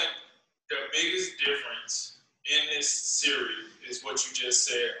 I think the biggest difference in this series is what you just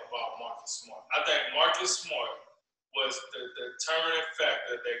said about Marcus Smart. I think Marcus Smart was the determining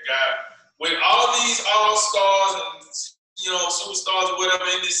factor that got, with all these all-stars and, superstars or whatever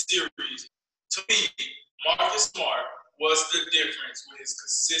in this series, to me, Marcus Smart was the difference with his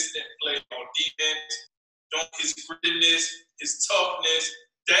consistent play on defense, his grittiness, his toughness.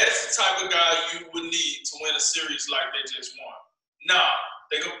 That's the type of guy you would need to win a series like they just won. Now,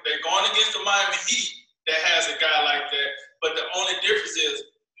 they're going against the Miami Heat that has a guy like that, but the only difference is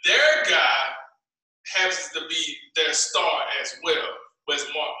their guy happens to be their star as well, whereas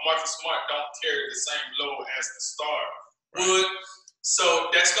Marcus Smart don't carry the same load as the star would. So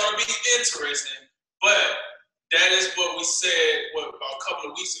that's going to be interesting, but that is what we said about a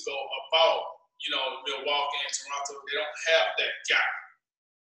couple of weeks ago about, Milwaukee and Toronto. They don't have that guy.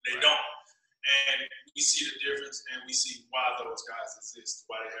 They don't. And we see the difference, and we see why those guys exist,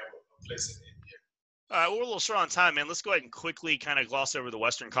 why they have a place in the NBA. All right, we're a little short on time, man. Let's go ahead and quickly kind of gloss over the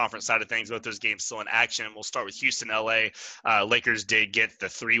Western Conference side of things, both those games still in action. We'll start with Houston, LA. Lakers did get the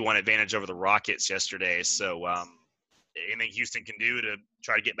 3-1 advantage over the Rockets yesterday. So anything Houston can do to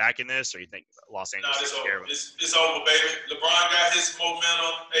try to get back in this, or you think Los Angeles it's over. It's over, baby. LeBron got his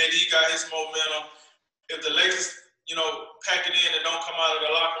momentum. AD got his momentum. If the Lakers, pack it in and don't come out of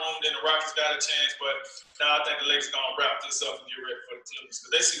the locker room, then the Rockets got a chance. But now I think the Lakers are going to wrap this up and get ready for the Clippers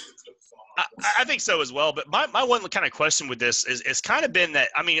because they see what the Clippers are. I think so as well. But my one kind of question with this is kind of been that,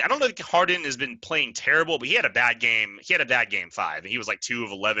 I mean, I don't think Harden has been playing terrible, but he had a bad game. He had a bad game 5, and he was like 2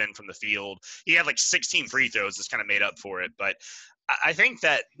 of 11 from the field. He had like 16 free throws, that's kind of made up for it. But I think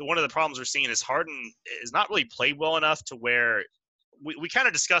that one of the problems we're seeing is Harden is not really played well enough to where we kind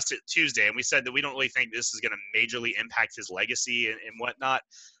of discussed it Tuesday, and we said that we don't really think this is going to majorly impact his legacy and whatnot.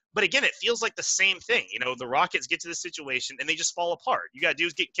 But again, it feels like the same thing. You know, the Rockets get to the situation and they just fall apart. You got to do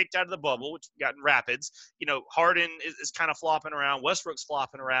is get kicked out of the bubble, which we got in Rapids. You know, Harden is kind of flopping around. Westbrook's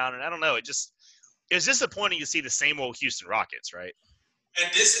flopping around. And I don't know. It's disappointing to see the same old Houston Rockets, right? And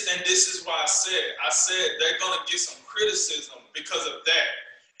this is why I said they're going to get some criticism because of that.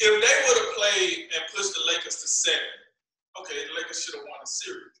 If they would have played and pushed the Lakers to 7, okay, the Lakers should have won the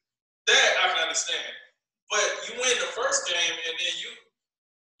series. That I can understand. But you win the first game and then you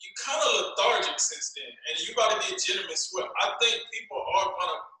kind of lethargic since then, and you about to get gentlemen swept. I think people are going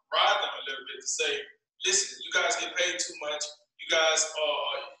to ride them a little bit to say, listen, you guys get paid too much. You guys are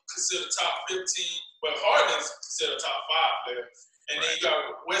considered top 15, but Harden's considered top 5 player. And then you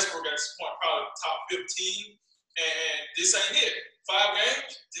got Westbrook at this point, probably top 15, and this ain't it. 5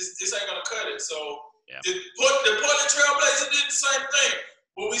 games, this ain't going to cut it. So the Portland Trailblazers did the same thing.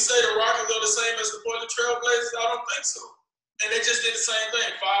 Will we say the Rockets are the same as the Portland Trailblazers? I don't think so. And they just did the same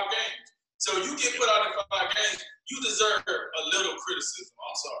thing, 5 games. So you get put out in 5 games, you deserve a little criticism.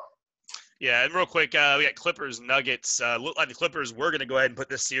 I'm sorry. Yeah, and real quick, we got Clippers-Nuggets. Looked like the Clippers were going to go ahead and put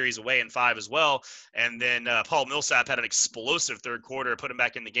this series away in 5 as well. And then Paul Millsap had an explosive third quarter, put him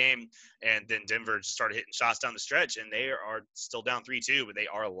back in the game. And then Denver just started hitting shots down the stretch, and they are still down 3-2, but they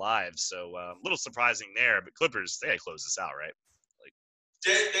are alive. So a little surprising there. But Clippers, they had to close this out, right?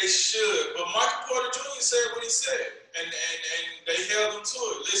 They should, but Michael Porter Jr. said what he said, and they held him to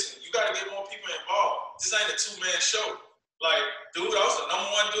it. Listen, you got to get more people involved. This ain't a 2-man show. Like, dude, I was the number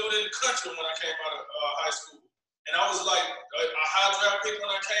 1 dude in the country when I came out of high school, and I was like a high draft pick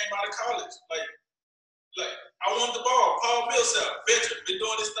when I came out of college. Like I want the ball. Paul Millsap, veteran, been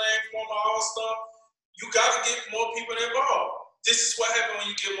doing this thing for my All-Star. You got to get more people involved. This is what happens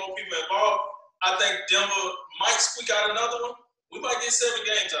when you get more people involved. I think Denver might squeak out another one. We might get 7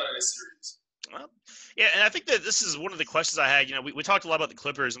 games out of this series. Well, yeah, and I think that this is one of the questions I had. You know, we talked a lot about the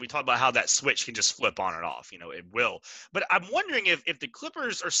Clippers, and we talked about how that switch can just flip on and off. You know, it will. But I'm wondering if the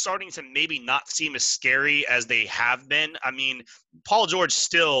Clippers are starting to maybe not seem as scary as they have been. I mean, Paul George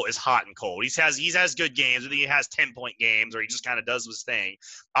still is hot and cold. He has good games. I think he has 10-point games, or he just kind of does his thing.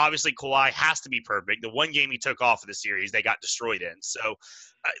 Obviously, Kawhi has to be perfect. The one game he took off of the series, they got destroyed in. So,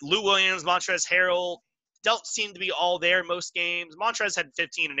 Lou Williams, Montrezl Harrell don't seem to be all there most games. Montrezl had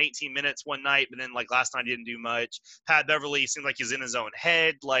 15 and 18 minutes one night, but then like last night he didn't do much. Pat Beverly seems like he's in his own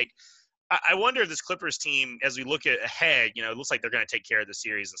head. Like, I wonder if this Clippers team, as we look ahead, you know, it looks like they're going to take care of the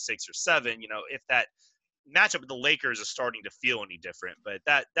series in 6 or 7. You know, if that matchup with the Lakers is starting to feel any different, but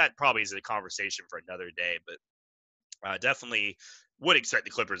that probably is a conversation for another day. But definitely would expect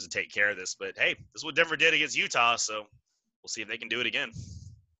the Clippers to take care of this. But hey, this is what Denver did against Utah, so we'll see if they can do it again.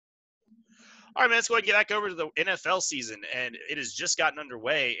 All right, man, let's go ahead and get back over to the NFL season, and it has just gotten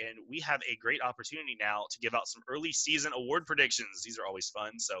underway, and we have a great opportunity now to give out some early season award predictions. These are always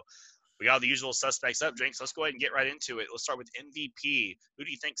fun, so we got the usual suspects up, Drinks. Let's go ahead and get right into it. Let's start with MVP. Who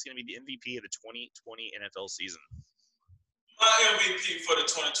do you think is going to be the MVP of the 2020 NFL season? My MVP for the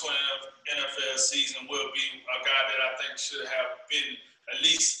 2020 NFL season will be a guy that I think should have been at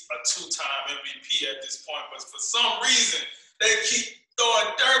least a 2-time MVP at this point, but for some reason they keep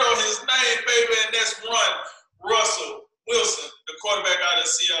throwing dirt on his name, baby, and that's Russell Wilson, the quarterback out of the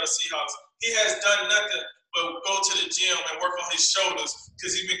Seattle Seahawks. He has done nothing but go to the gym and work on his shoulders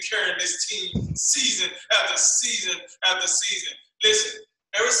because he's been carrying this team season after season after season. Listen,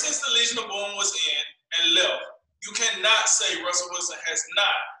 ever since the Legion of Boom was in and left, you cannot say Russell Wilson has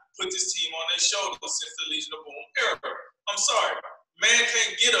not put this team on their shoulders since the Legion of Boom era. I'm sorry. Man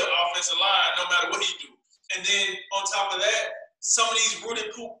can't get an offensive line no matter what he do. And then on top of that, some of these rooted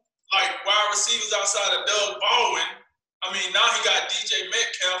poop, like wide receivers outside of Doug Baldwin. I mean, now he got DJ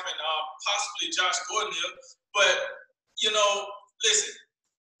Metcalf and possibly Josh Gordon here. But, you know, listen,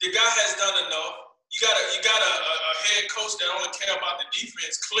 the guy has done enough. You got a head coach that only care about the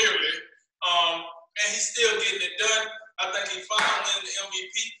defense, clearly. And he's still getting it done. I think he finally won the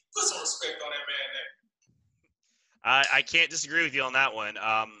MVP. Put some respect on that man there. I can't disagree with you on that one.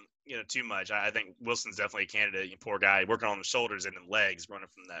 You know, too much. I think Wilson's definitely a candidate. Poor guy working on the shoulders and the legs, running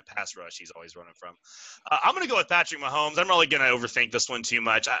from that pass rush he's always running from. I'm going to go with Patrick Mahomes. I'm really going to overthink this one too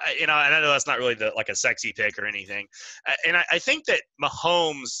much. And I know that's not really like a sexy pick or anything. And I think that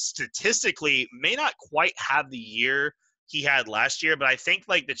Mahomes statistically may not quite have the year he had last year, but I think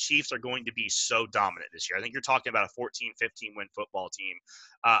like the Chiefs are going to be so dominant this year. I think you're talking about a 14, 15 win football team.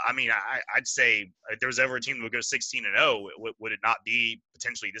 I mean, I'd say if there was ever a team that would go 16-0, would it not be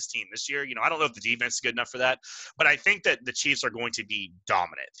potentially this team this year? You know, I don't know if the defense is good enough for that, but I think that the Chiefs are going to be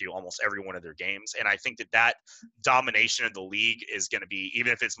dominant through almost every one of their games. And I think that domination of the league is going to be,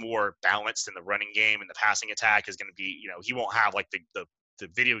 even if it's more balanced in the running game and the passing attack is going to be, you know, he won't have like the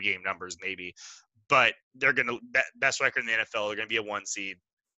video game numbers maybe, but they're going to best record in the NFL. They're going to be a 1 seed.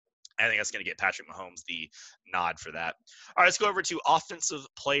 I think that's going to get Patrick Mahomes the nod for that. All right, let's go over to Offensive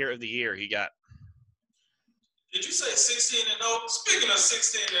Player of the Year. He got. Did you say 16-0? Speaking of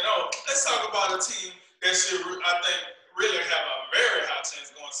 16-0, let's talk about a team that should, I think, really have a very high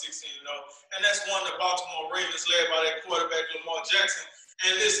chance going 16-0, and that's one the Baltimore Ravens, led by their quarterback Lamar Jackson.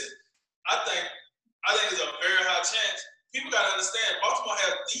 And listen, I think it's a very high chance. People got to understand, Baltimore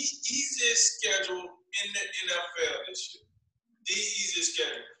has the easiest schedule in the NFL this year. The easiest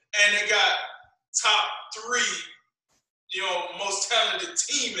schedule. And they got top 3, most talented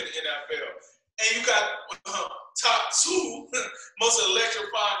team in the NFL. And you got top 2 most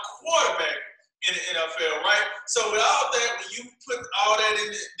electrifying quarterback in the NFL, right? So with all that, when you put all that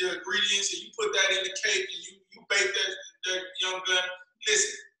in the ingredients and you put that in the cake and you bake that young gun,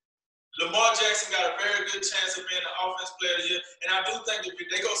 listen, Lamar Jackson got a very good chance of being the Offensive Player of the Year. And I do think if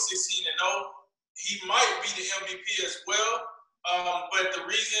they go 16-0, he might be the MVP as well. But the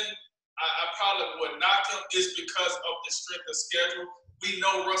reason I probably would knock him is because of the strength of schedule. We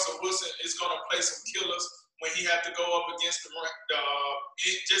know Russell Wilson is going to play some killers when he had to go up against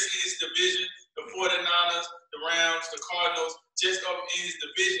just in his division, the 49ers, the Rams, the Cardinals, just up in his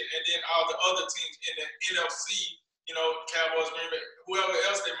division, and then all the other teams in the NFC, Cowboys, Green Bay, whoever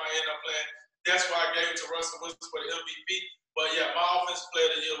else they might end up playing. That's why I gave it to Russell Wilson for the MVP. But yeah, my Offensive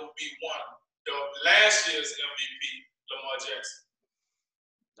Player of the Year will be last year's MVP, Lamar Jackson.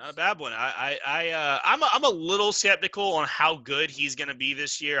 Not a bad one. I'm a little skeptical on how good he's going to be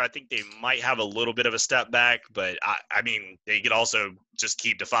this year. I think they might have a little bit of a step back, but I mean, they could also just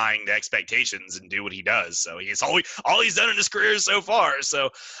keep defying the expectations and do what he does. So he's all he's done in his career so far. So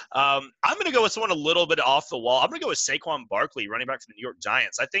I'm going to go with someone a little bit off the wall. I'm going to go with Saquon Barkley, running back for the New York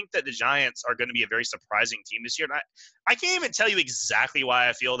Giants. I think that the Giants are going to be a very surprising team this year. And I can't even tell you exactly why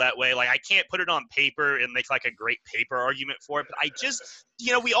I feel that way. Like, I can't put it on paper and make like a great paper argument for it, but I just,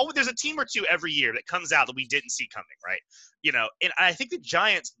 there's a team or two every year that comes out that we didn't see coming, right? And I think the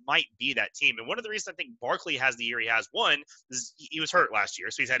Giants might be that team. And one of the reasons I think Barkley has the year he has, one, is he was hurt last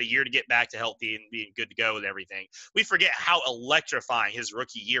year. So he's had a year to get back to healthy and being good to go and everything. We forget how electrifying his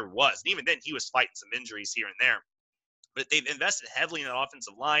rookie year was. And even then, he was fighting some injuries here and there. But they've invested heavily in that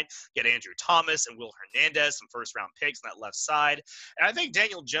offensive line. Get Andrew Thomas and Will Hernandez, some first-round picks on that left side. And I think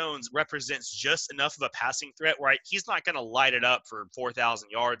Daniel Jones represents just enough of a passing threat where he's not going to light it up for 4,000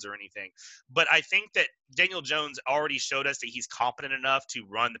 yards or anything. But I think that Daniel Jones already showed us that he's competent enough to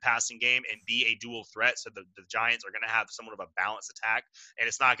run the passing game and be a dual threat. So the Giants are going to have somewhat of a balanced attack. And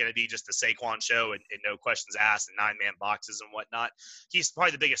it's not going to be just the Saquon show and no questions asked and 9-man boxes and whatnot. He's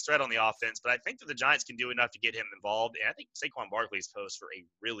probably the biggest threat on the offense. But I think that the Giants can do enough to get him involved. And I think Saquon Barkley is posed for a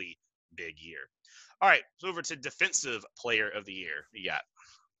really big year. All right, so over to Defensive Player of the Year. You got.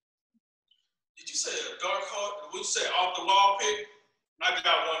 Did you say a dark horse? Would you say off the wall pick? I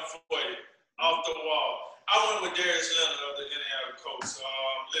got one for you. Off the wall. I went with Darius Leonard of the Indiana Colts.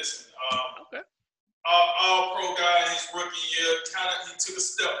 Okay. All-pro guy in his rookie year. He took a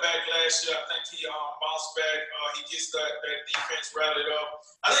step back last year. I think he bounced back. He gets that defense rallied up.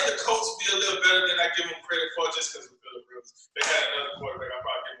 I think the Colts will be a little better than I give him credit for just because of Phillip Rivers. They had another quarterback. I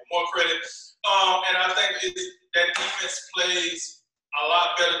probably give him more credit. And I think that defense plays a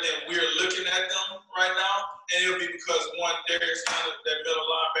lot better than we're looking at them right now. And it'll be because, one, Darius Leonard, that middle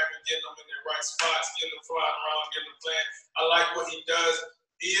linebacker, getting them in their right spots, getting them flying around, getting them playing. I like what he does.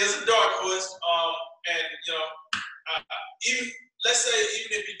 He is a dark horse.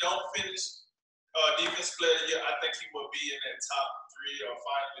 Even if he don't finish Defensive Player of the Year, I think he will be in that top 3 or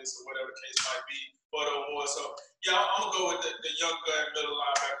finalists or whatever the case might be for the award. So, yeah, I'm going to go with the young gun middle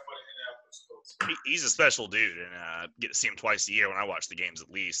linebacker for the Indianapolis Colts. He's a special dude, and I get to see him twice a year when I watch the games at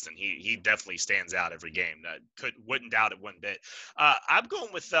least, and he definitely stands out every game. Wouldn't doubt it one bit. I'm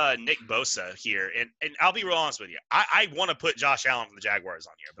going with Nick Bosa here, and I'll be real honest with you. I want to put Josh Allen from the Jaguars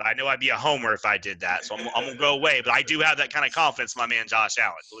on here, but I know I'd be a homer if I did that, so I'm going to go away. But I do have that kind of confidence in my man Josh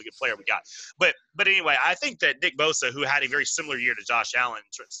Allen. Really good player we got. But anyway, I think that Nick Bosa, who had a very similar year to Josh Allen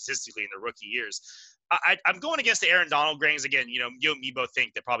statistically in the rookie years, I'm going against the Aaron Donald grains again. You and me both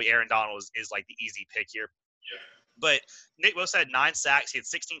think that probably Aaron Donald is like the easy pick here. Yeah. But Nick Bosa had 9 sacks. He had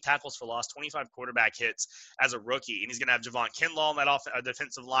 16 tackles for loss, 25 quarterback hits as a rookie. And he's going to have Javon Kinlaw on that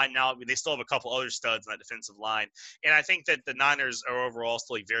defensive line now. They still have a couple other studs on that defensive line. And I think that the Niners are overall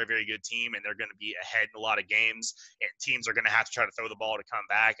still a very, very good team, and they're going to be ahead in a lot of games. And teams are going to have to try to throw the ball to come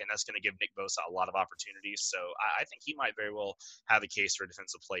back, and that's going to give Nick Bosa a lot of opportunities. So I think he might very well have a case for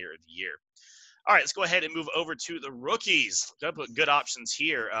Defensive Player of the Year. All right, let's go ahead and move over to the rookies. Got to put good options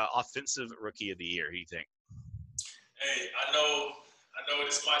here. Offensive Rookie of the Year. Who do you think? Hey, I know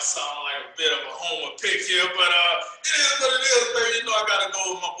this might sound like a bit of a homer pick here, but it is what it is, baby. You know I got to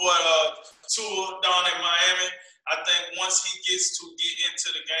go with my boy Tua down in Miami. I think once he gets into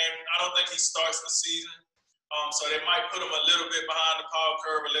the game, I don't think he starts the season. So they might put him a little bit behind the power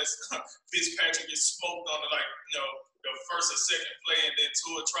curve unless Fitzpatrick gets smoked on the first or second play, and then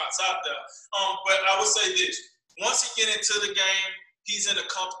Tua trots out there. But I would say this: once he get into the game, he's in a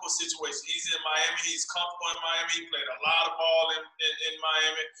comfortable situation. He's in Miami. He's comfortable in Miami. He played a lot of ball in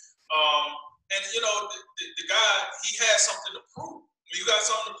Miami. And, the guy, he has something to prove. When you got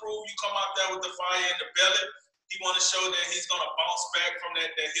something to prove, you come out there with the fire in the belly. He want to show that he's going to bounce back from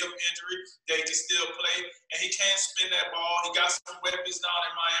that hip injury, that he can still play, and he can spin that ball. He got some weapons down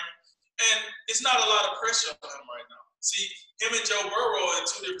in Miami. And it's not a lot of pressure on him right now. See, him and Joe Burrow are in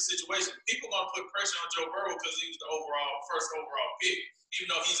two different situations. People are going to put pressure on Joe Burrow because he was the first overall pick.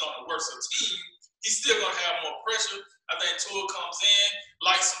 Even though he's on the worst team, he's still going to have more pressure. I think Tua comes in,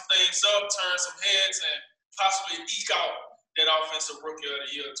 lights some things up, turns some heads, and possibly eke out that offensive rookie of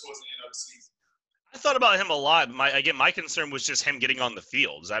the year towards the end of the season. I thought about him a lot. My concern was just him getting on the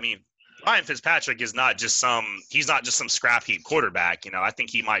field. I mean, Ryan Fitzpatrick is not just some scrap heap quarterback. I think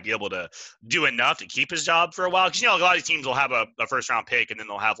he might be able to do enough to keep his job for a while. Because, a lot of teams will have a first round pick and then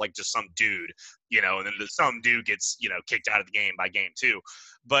they'll have like just some dude, and then some dude gets, kicked out of the game by game 2.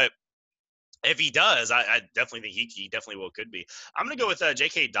 But if he does, I definitely think he definitely could be. I'm going to go with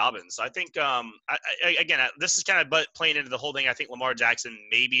J.K. Dobbins. I think, again, this is kind of playing into the whole thing. I think Lamar Jackson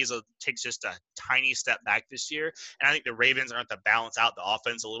maybe takes just a tiny step back this year. And I think the Ravens are going to have to balance out the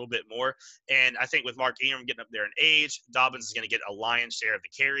offense a little bit more. And I think with Mark Ingram getting up there in age, Dobbins is going to get a lion's share of the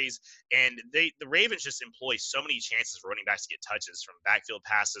carries. And the Ravens just employ so many chances for running backs to get touches, from backfield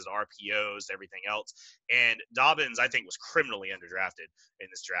passes, RPOs, everything else. And Dobbins, I think, was criminally underdrafted in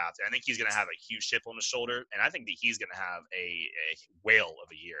this draft. And I think he's going to have a huge chip on his shoulder, and I think that he's going to have a whale of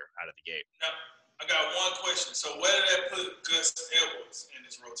a year out of the gate. Now, I got one question. So where did that put Gus Edwards in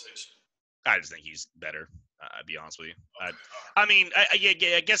this rotation? I just think he's better. I'll be honest with you.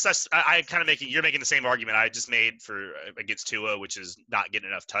 I guess I kind of you're making the same argument I just made against Tua, which is not getting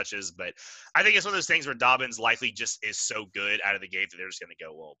enough touches. But I think it's one of those things where Dobbins likely just is so good out of the gate that they're just going to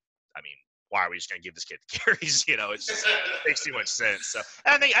go, well, why are we just going to give this kid the carries? It just makes too much sense. So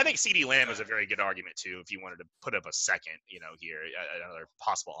I think CeeDee Lamb is a very good argument too, if you wanted to put up a second, here, another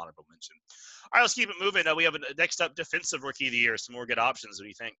possible honorable mention. All right, let's keep it moving. We have next up Defensive Rookie of the Year. Some more good options. What do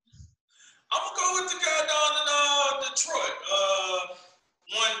you think? I'm gonna go with the guy down in Detroit.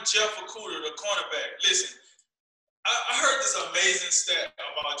 One Jeff Okudah, the cornerback. Listen, I heard this amazing stat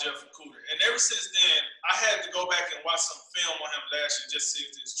about Jeff Okudah, and ever since then, I had to go back and watch some film on him last year just to see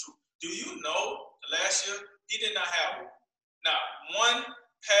if it's true. Do you know last year he did not have not one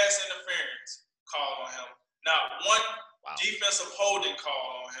pass interference call on him, not one defensive holding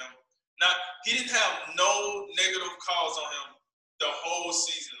call on him. He didn't have no negative calls on him the whole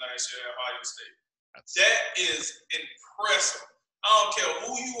season last year at Ohio State. That is impressive. I don't care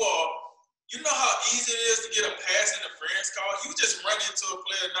who you are. You know how easy it is to get a pass interference call? You just run into a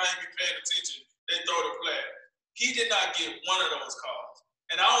player, not even paying attention, they throw the flag. He did not get one of those calls.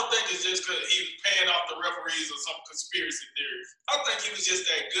 And I don't think it's just because he was paying off the referees or some conspiracy theory. I think he was just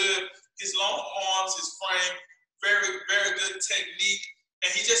that good. His long arms, his frame, very, very good technique.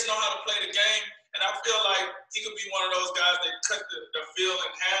 And he just know how to play the game. And I feel like he could be one of those guys that cut the field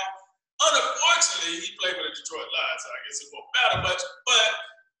in half. Unfortunately, he played for the Detroit Lions, so I guess it won't matter much. But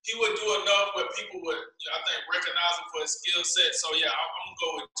he would do enough where people would, I think, recognize him for his skill set. So, yeah, I'm going to go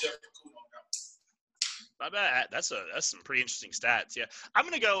with Jeff Okudah on that one. Not bad. That's some pretty interesting stats. Yeah, I'm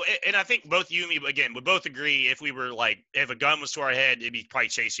gonna go, and I think both you and me again would both agree if a gun was to our head, it'd be probably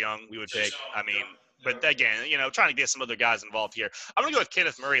Chase Young. We would pick. But again, trying to get some other guys involved here. I'm gonna go with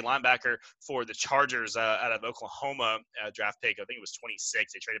Kenneth Murray, linebacker for the Chargers out of Oklahoma, draft pick. I think it was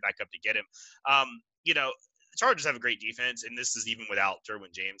 26. They traded back up to get him. The Chargers have a great defense, and this is even without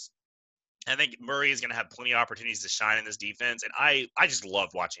Derwin James. I think Murray is going to have plenty of opportunities to shine in this defense. And I just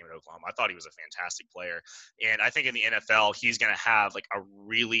loved watching him at Oklahoma. I thought he was a fantastic player. And I think in the NFL, he's going to have like a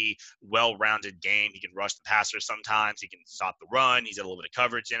really well-rounded game. He can rush the passer sometimes. He can stop the run. He's got a little bit of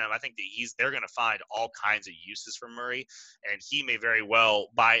coverage in him. I think that they're going to find all kinds of uses for Murray. And he may very well,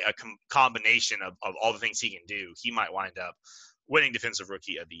 by a combination of all the things he can do, he might wind up winning Defensive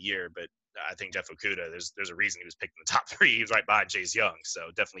Rookie of the Year. But I think Jeff Okudah, there's a reason he was picked in the top 3. He was right behind Chase Young,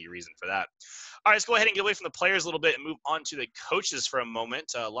 so definitely a reason for that. All right, let's go ahead and get away from the players a little bit and move on to the coaches for a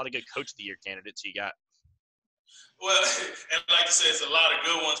moment. A lot of good Coach of the Year candidates you got. Well, and like you said, it's a lot of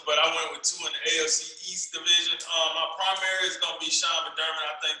good ones, but I went with 2 in the AFC East division. My primary is going to be Sean McDermott.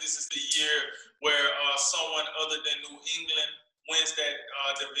 I think this is the year where someone other than New England wins that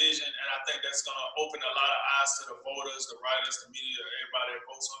division, and I think that's going to open a lot of eyes to the voters, the writers, the media, everybody that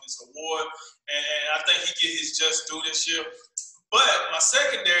votes on this award. And I think he get his just due this year. But my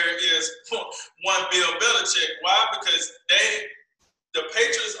secondary is one Bill Belichick. Why? Because the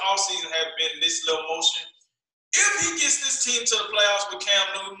Patriots offseason have been this low motion. If he gets this team to the playoffs with Cam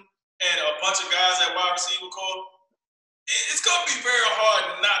Newton and a bunch of guys at wide receiver core, it's going to be very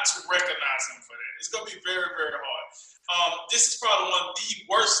hard not to recognize him for that. It's going to be very, very hard. This is probably one of the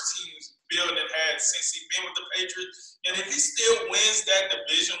worst teams Bill had since he's been with the Patriots. And if he still wins that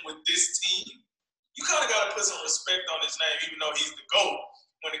division with this team, you kind of got to put some respect on his name, even though he's the GOAT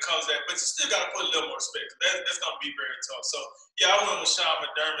when it comes to that. But you still got to put a little more respect. That's going to be very tough. So, yeah, I went with Sean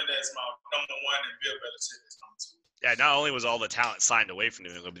McDermott as my number 1 and Bill Belichick as number 2. Yeah, not only was all the talent signed away from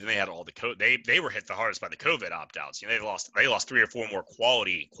New England, but then they had all the they were hit the hardest by the COVID opt-outs. They lost 3 or 4 more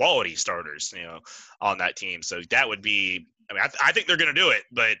quality starters, on that team. So that would be. I mean, I think they're going to do it,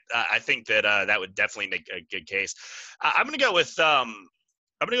 but I think that that would definitely make a good case. I'm going to go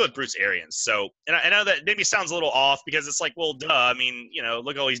with Bruce Arians. So, and I know that maybe sounds a little off because it's like, well, duh. I mean,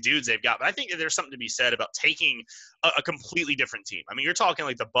 look at all these dudes they've got. But I think that there's something to be said about taking a completely different team. I mean, you're talking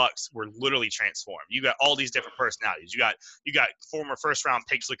like the Bucks were literally transformed. You got all these different personalities. You got former first-round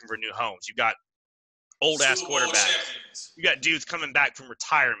picks looking for new homes. You got old-ass quarterbacks. You got dudes coming back from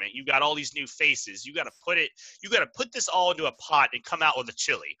retirement. You got all these new faces. You got to put this all into a pot and come out with a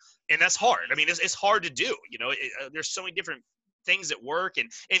chili. And that's hard. I mean, it's hard to do. There's so many different things that work and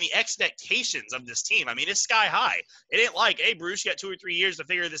the expectations of this team. I mean, it's sky high. It ain't like, hey, Bruce, you got 2 or 3 years to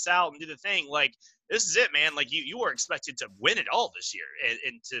figure this out and do the thing. Like, this is it, man. Like, you are expected to win it all this year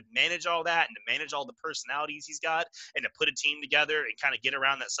and to manage all that and to manage all the personalities he's got and to put a team together and kind of get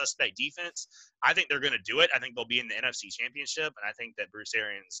around that suspect defense. I think they're going to do it. I think they'll be in the NFC Championship, and I think that Bruce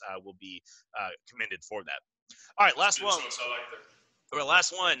Arians will be commended for that. All right, last one.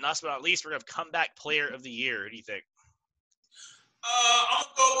 Last but not least, we're going to have Comeback Player of the Year. Who do you think? I'm going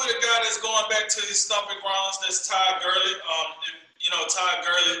to go with a guy that's going back to his stomping grounds. That's Todd Gurley. Todd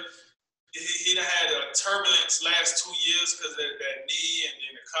Gurley, he done had a turbulence last 2 years because of that knee and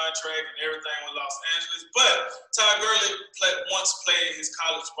then the contract and everything with Los Angeles. But Todd Gurley once played his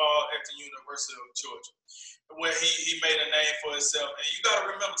college ball at the University of Georgia, where he made a name for himself. And you got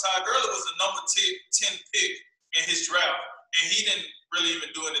to remember, Todd Gurley was the number 10 pick in his draft, and he didn't really even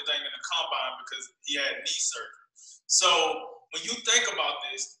do anything in the combine because he had knee surgery. So when you think about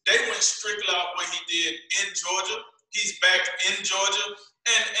this, they went strictly off what he did in Georgia. He's back in Georgia.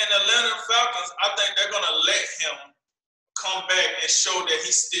 And Atlanta Falcons, I think they're going to let him come back and show that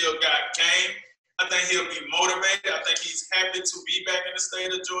he still got game. I think he'll be motivated. I think he's happy to be back in the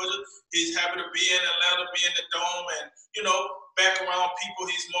state of Georgia. He's happy to be in Atlanta, be in the dome, and, back around people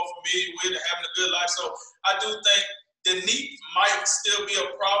he's more familiar with and having a good life. So I do think the knee might still be a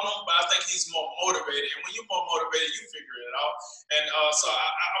problem, but I think he's more motivated. And when you're more motivated, you figure it out. And so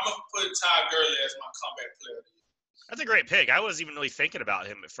I'm going to put Todd Gurley as my comeback player of the year. That's a great pick. I wasn't even really thinking about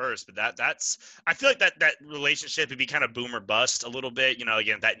him at first, but that's I feel like that relationship would be kind of boom or bust a little bit.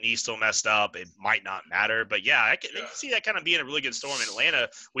 Again, if that knee still messed up, it might not matter. But yeah, I can see that kind of being a really good storm in Atlanta.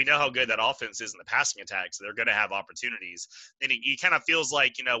 We know how good that offense is in the passing attack, so they're going to have opportunities. And he kind of feels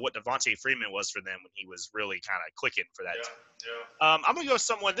like what Devontae Freeman was for them when he was really kind of clicking for that team. Yeah. I'm going to go with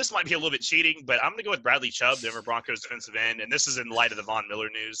someone. This might be a little bit cheating, but I'm going to go with Bradley Chubb, Denver Broncos defensive end, and this is in light of the Von Miller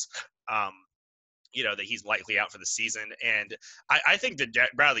news. That he's likely out for the season. And I think that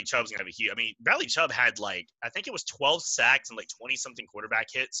Bradley Chubb's going to have a huge – I mean, Bradley Chubb had I think it was 12 sacks and 20-something quarterback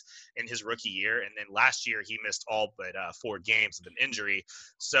hits in his rookie year. And then last year he missed all but 4 games with an injury.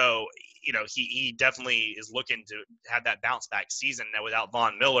 So, he definitely is looking to have that bounce-back season. Now, without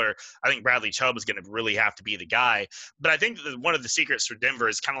Von Miller, I think Bradley Chubb is going to really have to be the guy. But I think that one of the secrets for Denver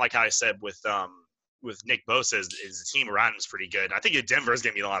is kind of like how I said with with Nick Bosa, is the team around him is pretty good. And I think Denver is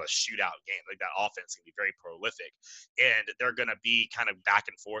going to be a lot of shootout game. Like, that offense is going to be very prolific, and they're going to be kind of back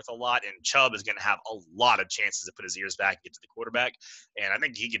and forth a lot. And Chubb is going to have a lot of chances to put his ears back and get to the quarterback. And I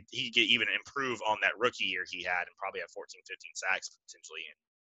think he could even improve on that rookie year he had, and probably have 14, 15 sacks potentially, and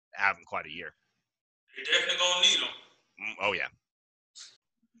have him quite a year. You're definitely gonna need him. Oh yeah.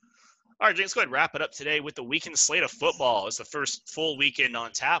 All right, James, go ahead and wrap it up today with the weekend slate of football. It's the first full weekend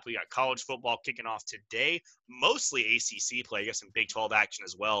on tap. We got college football kicking off today, mostly ACC play. I guess some Big 12 action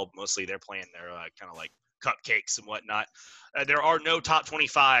as well. Mostly they're playing their kind of like cupcakes and whatnot. There are no top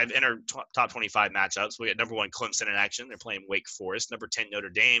 25 top 25 matchups. We got number 1 Clemson in action. They're playing Wake Forest. Number 10 Notre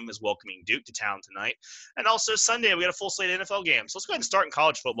Dame is welcoming Duke to town tonight. And also Sunday we got a full slate of NFL games. So let's go ahead and start in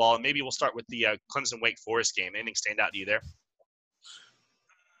college football, and maybe we'll start with the Clemson Wake Forest game. Anything stand out to you there?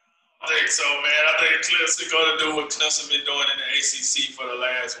 I think so, man. I think Clemson going to do what Clemson been doing in the ACC for the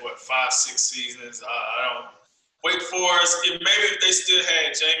last 5-6 seasons. I don't. Wake Forest. Maybe if they still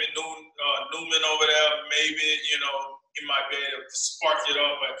had Jamie Newman over there, maybe he might be able to spark it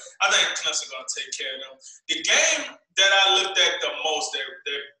up. But I think Clemson going to take care of them. The game that I looked at the most that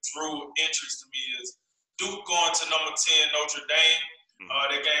drew interest to me is Duke going to number 10 Notre Dame.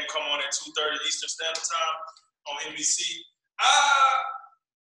 That game come on at 2:30 Eastern Standard Time on NBC.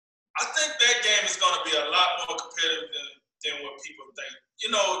 I think that game is going to be a lot more competitive than what people think.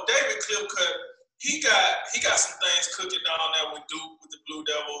 David Clipcut, he got some things cooking down there with Duke, with the Blue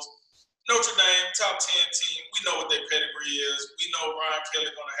Devils. Notre Dame, top 10 team. We know what their pedigree is. We know Ryan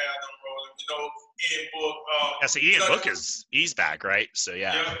Kelly going to have them rolling. We know Ian Book. So Ian Book he's back, right? So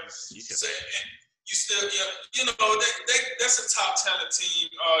yeah. You still, that's a top talent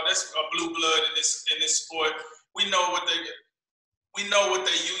team. That's a blue blood in this sport. We know what they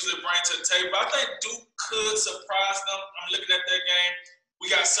usually bring to the table. I think Duke could surprise them. I'm looking at that game. We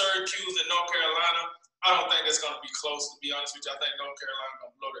got Syracuse and North Carolina. I don't think that's going to be close, to be honest with you. I think North Carolina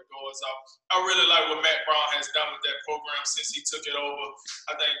going to blow their doors off. I really like what Matt Brown has done with that program since he took it over.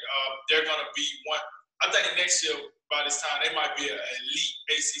 I think they're going to be one. I think next year, by this time, they might be an elite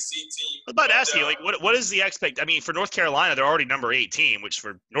ACC team. I was about to ask you, what is the I mean, for North Carolina, they're already number 8 team, which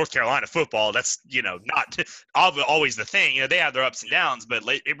for North Carolina football, that's, not always the thing. They have their ups and downs, but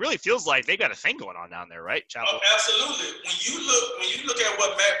it really feels like they got a thing going on down there, right, Chapel? Oh, absolutely. When you look at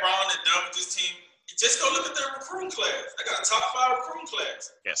what Matt Brown has done with this team, just go look at their recruiting class. They got a top 5 recruiting class.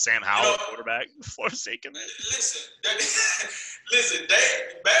 Yeah, Sam Howell, quarterback, forsake him. Listen,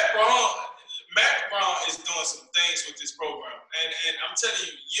 Matt Brown is doing some things with this program. And I'm telling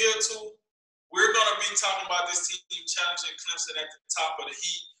you, year 2, we're going to be talking about this team challenging Clemson at the top of the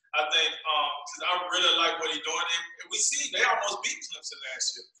heat. I think because I really like what he's doing. And we see they almost beat Clemson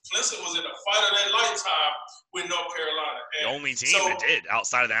last year. Clemson was in a fight of their lifetime with North Carolina. And the only team that did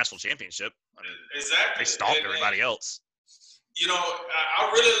outside of the national championship. I mean, exactly. They stomped everybody else. I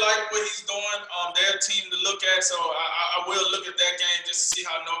really like what he's doing. Their team to look at, so I will look at that game just to see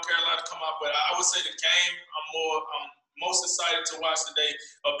how North Carolina come out. But I would say the game I'm most excited to watch today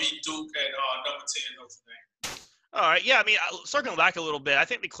will be Duke at number 10 Notre Dame. All right. Yeah, I mean, circling back a little bit, I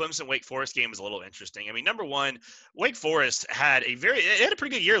think the Clemson-Wake Forest game is a little interesting. I mean, number one, Wake Forest had a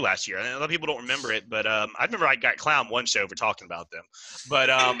pretty good year last year. A lot of people don't remember it, but I remember I got clown one show for talking about them. But,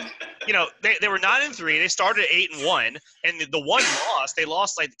 they were 9-3. They started 8-1, and the one loss, they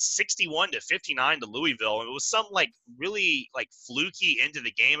lost like 61-59 to Louisville. And it was some really fluky into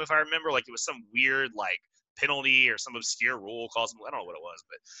the game, if I remember. It was some weird penalty or some obscure rule caused them. I don't know what it was,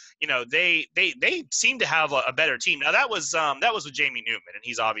 but they seem to have a better team. Now that was with Jamie Newman, and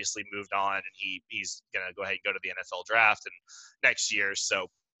he's obviously moved on, and he's gonna go ahead and go to the NFL draft and next year. So,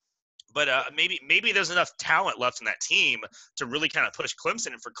 but maybe there's enough talent left in that team to really kind of push Clemson.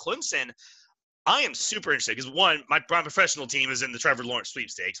 And for Clemson, I am super interested because one, my professional team is in the Trevor Lawrence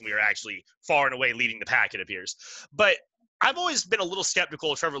sweepstakes, and we are actually far and away leading the pack, it appears. But I've always been a little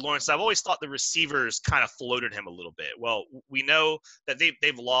skeptical of Trevor Lawrence. I've always thought the receivers kind of floated him a little bit. Well, we know that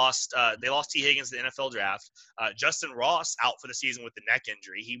they've lost. They lost T. Higgins in the NFL draft. Justin Ross out for the season with the neck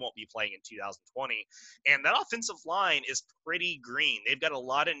injury. He won't be playing in 2020. And that offensive line is pretty green. They've got a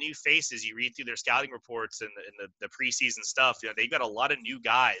lot of new faces. You read through their scouting reports and the preseason stuff. They've got a lot of new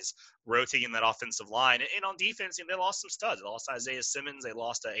guys rotating that offensive line. And on defense, they lost some studs. They lost Isaiah Simmons. They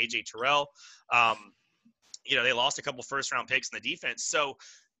lost A.J. Terrell. They lost a couple first-round picks in the defense. So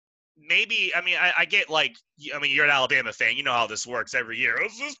maybe, I get you're an Alabama fan. You know how this works every year.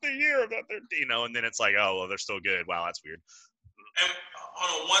 It's just the year that they're, and then it's like, oh, well, they're still good. Wow, that's weird. And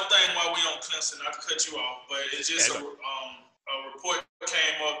hold on, one thing while we on Clemson, not to cut you off, but it's just a report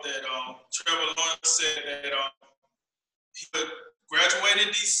came up that Trevor Lawrence said that he would graduate in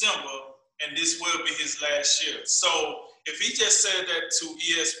December and this will be his last year. So if he just said that to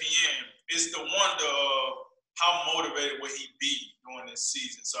ESPN, it's the wonder of how motivated will he be during this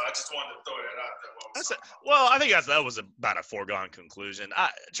season. So I just wanted to throw that out there. Well, I think that was about a foregone conclusion.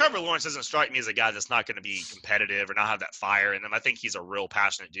 Trevor Lawrence doesn't strike me as a guy that's not going to be competitive or not have that fire in him. I think he's a real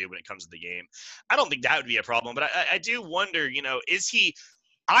passionate dude when it comes to the game. I don't think that would be a problem, but I do wonder, is he –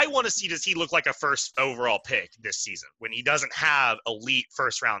 I want to see, does he look like a first overall pick this season when he doesn't have elite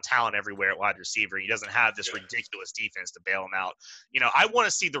first-round talent everywhere at wide receiver? He doesn't have this ridiculous defense to bail him out. I want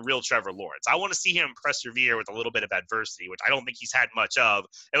to see the real Trevor Lawrence. I want to see him persevere with a little bit of adversity, which I don't think he's had much of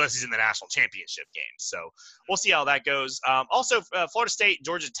unless he's in the national championship game. So we'll see how that goes. Also, Florida State,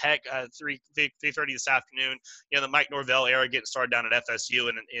 Georgia Tech, 3:30 this afternoon. The Mike Norvell era getting started down at FSU.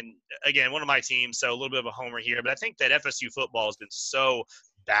 And again, one of my teams, so a little bit of a homer here. But I think that FSU football has been so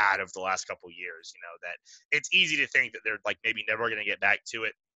bad over the last couple of years, that it's easy to think that they're like maybe never going to get back to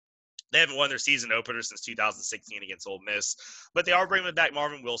it. They haven't won their season opener since 2016 against Ole Miss, but they are bringing back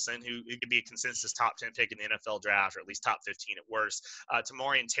Marvin Wilson, who could be a consensus top 10 pick in the NFL draft, or at least top 15 at worst.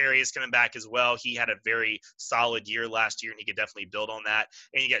 Tamarian Terry is coming back as well. He had a very solid year last year, and he could definitely build on that.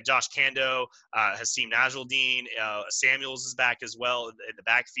 And you got Josh Kando, Hasim Najmuddin, Samuels is back as well in the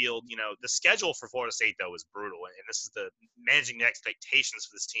backfield. The schedule for Florida State, though, is brutal, and this is the managing the expectations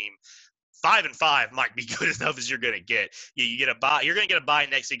for this team. 5-5 might be good enough as you're going to get. You get a bye. You're going to get a bye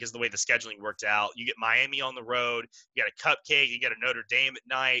next week because the way the scheduling worked out. You get Miami on the road. You got a cupcake. You got a Notre Dame at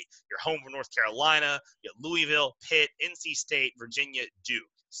night. You're home for North Carolina. You got Louisville, Pitt, NC State, Virginia, Duke.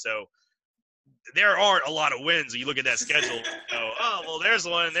 So there aren't a lot of wins. You look at that schedule and go, oh, well, there's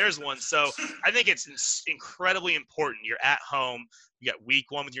one and there's one. So I think it's incredibly important. You're at home. You got week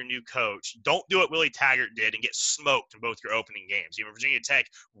one with your new coach. Don't do what Willie Taggart did and get smoked in both your opening games. Virginia Tech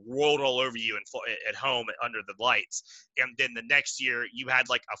rolled all over you at home under the lights. And then the next year you had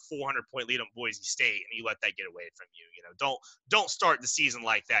like a 400-point lead on Boise State, and you let that get away from you. Don't start the season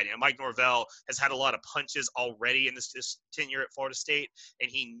like that. Mike Norvell has had a lot of punches already in this tenure at Florida State, and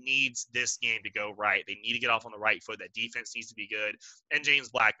he needs this game to go right. They need to get off on the right foot. That defense needs to be good, and James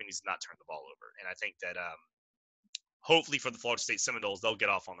Blackman needs to not turn the ball over. And I think that hopefully for the Florida State Seminoles, they'll get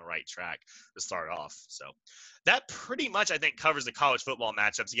off on the right track to start off. So that pretty much, I think, covers the college football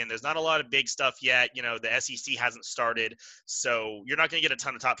matchups. Again, there's not a lot of big stuff yet. The SEC hasn't started, so you're not going to get a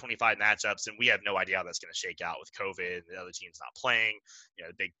ton of top 25 matchups, and we have no idea how that's going to shake out with COVID and the other teams not playing.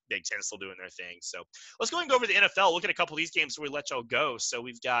 The Big Ten still doing their thing. So let's go and go over the NFL. Look at a couple of these games before we let y'all go. So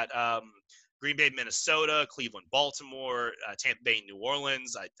we've got Green Bay, Minnesota, Cleveland, Baltimore, Tampa Bay, New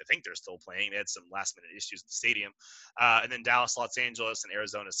Orleans. I think they're still playing. They had some last-minute issues at the stadium. And then Dallas, Los Angeles, and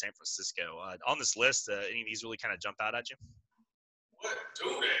Arizona, San Francisco. On this list, any of these really kind of jump out at you? What do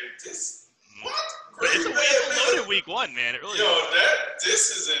they? What? But it's a loaded week one, man. It really is.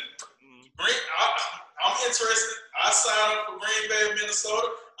 This isn't I'm interested. I signed up for Green Bay and Minnesota.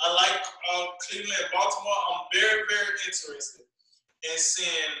 I like Cleveland and Baltimore. I'm very, very interested in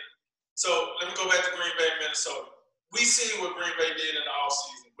seeing. So let me go back to Green Bay and Minnesota. We seen what Green Bay did in the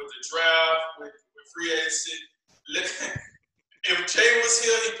offseason with the draft, with free agency. If Jay was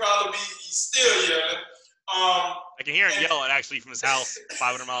here, he's still yelling. I can hear him yelling actually from his house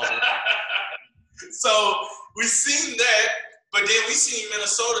 500 miles away. So we seen that, but then we seen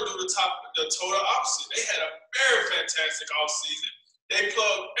Minnesota do the total opposite. They had a very fantastic offseason. They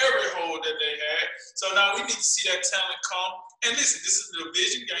plugged every hole that they had. So now we need to see that talent come. And listen, this is a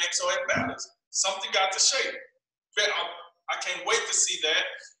division game, so it matters. Something got to shake. I can't wait to see that.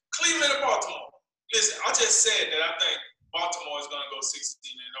 Cleveland and Baltimore. Listen, I just said that I think Baltimore is going to go 16-0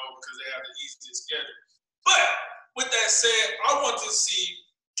 because they have the easiest schedule. But with that said, I want to see,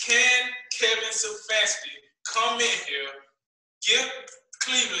 can Kevin Stefanski come in here, give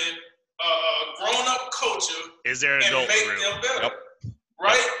Cleveland a grown-up culture, and make them better? Yep.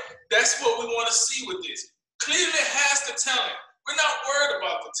 Right? That's what we want to see with this. Cleveland has the talent. We're not worried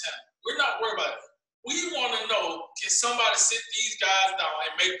about the talent. We're not worried about it. We want to know, can somebody sit these guys down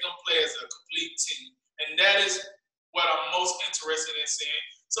and make them play as a complete team? And that is what I'm most interested in seeing.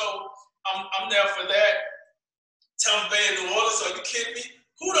 So I'm there for that. Tampa Bay and New Orleans, are you kidding me?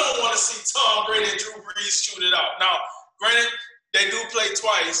 Who don't want to see Tom Brady and Drew Brees shoot it out? Now, granted, they do play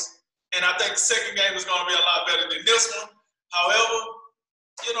twice, and I think the second game is going to be a lot better than this one. However,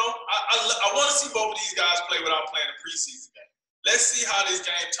 I want to see both of these guys play without playing a preseason game. Let's see how this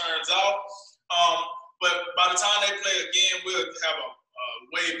game turns out. But by the time they play again, we'll have a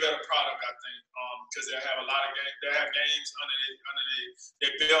way better product, I think, because they'll have a lot of games. They'll have games under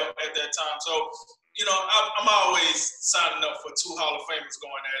their belt at that time. So, I'm always signing up for two Hall of Famers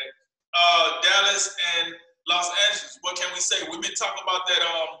going at it. Dallas and Los Angeles. What can we say? We've been talking about that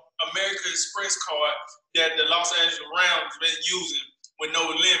American Express card that the Los Angeles Rams been using with no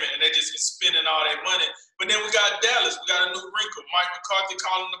limit, and they just been spending all that money. But then we got Dallas. We got a new wrinkle. Mike McCarthy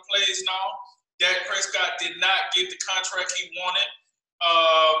calling the plays now. Dak Prescott did not get the contract he wanted.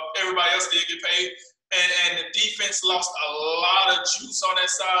 Everybody else did get paid. And the defense lost a lot of juice on that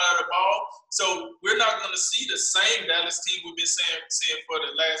side of the ball. So we're not going to see the same Dallas team we've been seeing for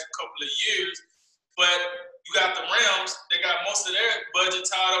the last couple of years. But you got the Rams. They got most of their budget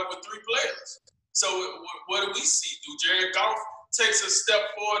tied up with 3 players. So what do we see? Do Jared Goff takes a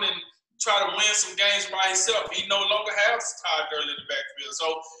step forward and try to win some games by himself? He no longer has Todd Gurley in the backfield. So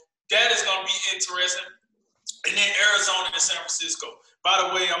that is going to be interesting. And then Arizona and San Francisco. By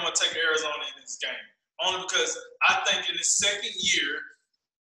the way, I'm going to take Arizona in this game. Only because I think in the second year,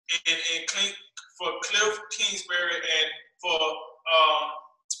 for Cliff Kingsbury and for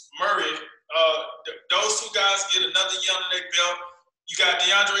Murray, those 2 guys get another year under their belt. You got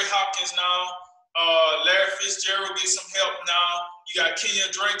DeAndre Hopkins now. Larry Fitzgerald get some help now. You got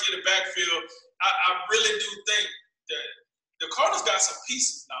Kenyon Drake in the backfield. I really do think that the Cardinals got some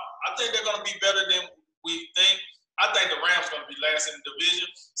pieces now. I think they're going to be better than we think. I think the Rams going to be last in the division.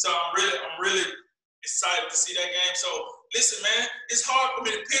 So I'm really excited to see that game. So listen, man, it's hard for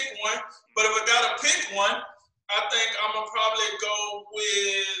me to pick one, but if I gotta pick one, I think I'm gonna probably go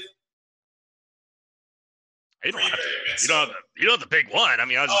with. You don't have to pick one. I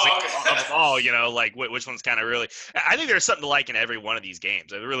mean, I was just thinking of them all, like which one's kind of really – I think there's something to like in every one of these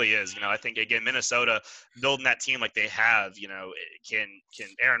games. It really is. I think, again, Minnesota building that team like they have, can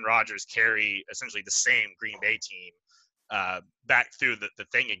Aaron Rodgers carry essentially the same Green Bay team back through the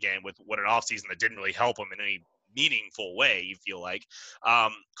thing again with what an offseason that didn't really help them in any meaningful way, you feel like.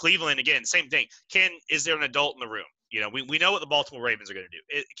 Cleveland, again, same thing. Is there an adult in the room? We know what the Baltimore Ravens are going to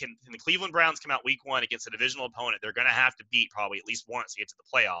do. Can the Cleveland Browns come out week 1 against a divisional opponent they're going to have to beat probably at least once to get to the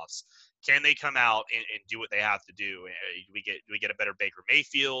playoffs? Can they come out and do what they have to do? Do we get a better Baker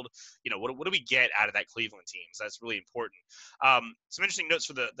Mayfield? What do we get out of that Cleveland team? So that's really important. Some interesting notes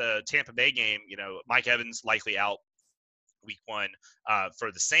for the Tampa Bay game. Mike Evans likely out week 1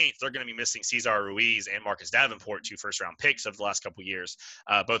 for the Saints. They're going to be missing Cesar Ruiz and Marcus Davenport, 2 first-round picks of the last couple of years.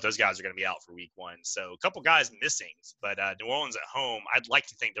 Both those guys are going to be out for week 1. So a couple guys missing, but New Orleans at home, I'd like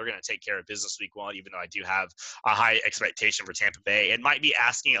to think they're going to take care of business week 1, even though I do have a high expectation for Tampa Bay. It might be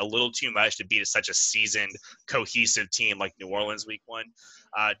asking a little too much to beat such a seasoned, cohesive team like New Orleans week 1.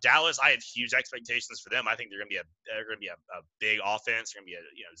 Dallas, I have huge expectations for them. I think they're going to be a big offense. They're going to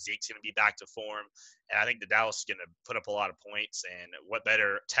be Zeke's going to be back to form, and I think the Dallas is going to put up a lot of points. And what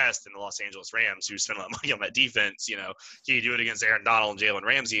better test than the Los Angeles Rams, who spent a lot of money on that defense? Can you do it against Aaron Donald and Jalen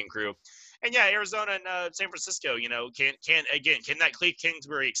Ramsey and crew? And yeah, Arizona and San Francisco, can that Cliff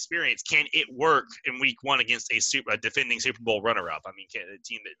Kingsbury experience, can it work in week 1 against a defending Super Bowl runner-up? I mean, can a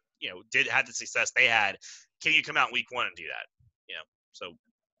team that had the success they had, can you come out in week 1 and do that? So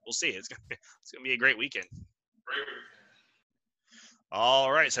we'll see. It's gonna be a great weekend. All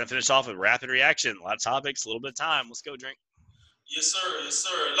right, so I finish off with rapid reaction. A lot of topics, a little bit of time. Let's go, Drink. Yes, sir. Yes,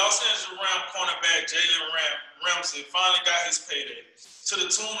 sir. Los Angeles Rams cornerback Jalen Ramsey finally got his payday to the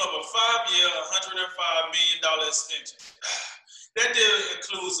tune of a 5-year, $105 million extension. That deal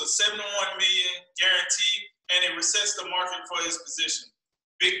includes a $71 million guarantee, and it resets the market for his position.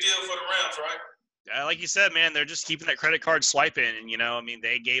 Big deal for the Rams, right? Like you said, man, they're just keeping that credit card swiping. And,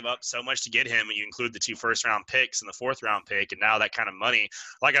 they gave up so much to get him. And you include the 2 first-round picks and the 4th-round pick, and now that kind of money.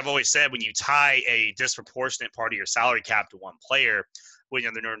 Like I've always said, when you tie a disproportionate part of your salary cap to one player, when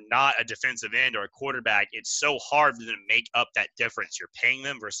they're not a defensive end or a quarterback, it's so hard for them to make up that difference you're paying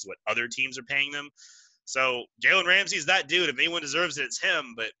them versus what other teams are paying them. So Jalen Ramsey's that dude. If anyone deserves it, it's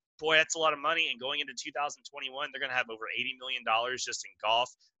him. But, boy, that's a lot of money. And going into 2021, they're going to have over $80 million just in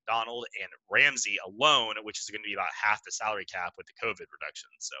Goff, Donald, and Ramsey alone, which is going to be about half the salary cap with the COVID reduction.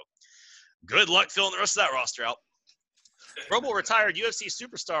 So good luck filling the rest of that roster out. Pro Bowl retired UFC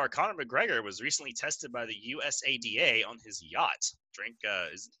superstar Conor McGregor was recently tested by the USADA on his yacht. Drink,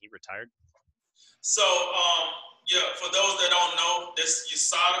 isn't he retired? So, for those that don't know, that's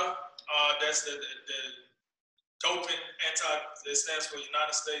USADA. That's the doping it stands for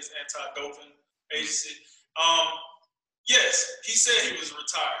United States Anti-Doping Agency. Yes, he said he was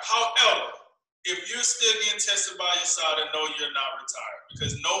retired. However, if you're still getting tested by USADA, no, you're not retired,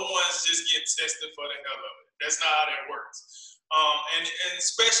 because no one's just getting tested for the hell of it. That's not how that works. And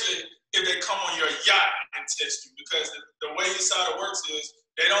especially if they come on your yacht and test you, because the way USADA works is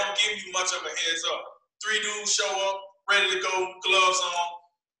they don't give you much of a heads up. 3 dudes show up, ready to go, gloves on.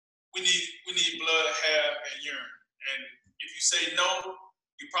 We need blood, hair, and urine. And if you say no,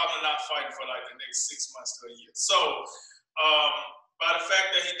 you're probably not fighting for like the next 6 months to a year. So, by the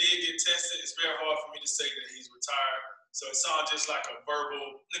fact that he did get tested, it's very hard for me to say that he's retired. So it sounds just like a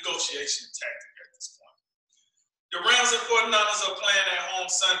verbal negotiation tactic at this point. The Rams and 49ers are playing at home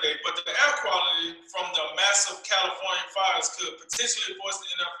Sunday, but the air quality from the massive California fires could potentially force the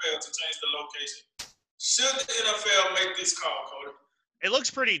NFL to change the location. Should the NFL make this call, Cody? It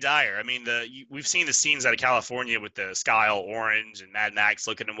looks pretty dire. I mean, we've seen the scenes out of California with the sky all orange and Mad Max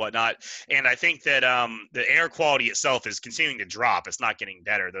looking and whatnot. And I think that the air quality itself is continuing to drop. It's not getting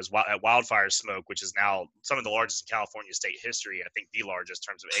better. Those wildfire smoke, which is now some of the largest in California state history, I think the largest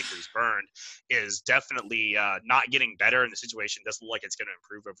in terms of acres burned, is definitely not getting better. And the situation doesn't look like it's going to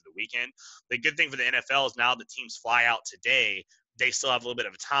improve over the weekend. The good thing for the NFL is now the teams fly out today, they still have a little bit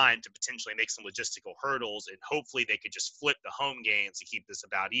of time to potentially make some logistical hurdles, and hopefully they could just flip the home games to keep this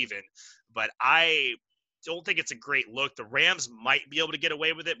about even. But I don't think it's a great look. The Rams might be able to get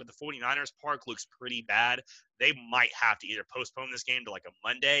away with it, but the 49ers park looks pretty bad. They might have to either postpone this game to like a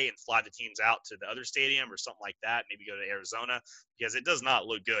Monday and fly the teams out to the other stadium or something like that, maybe go to Arizona, because it does not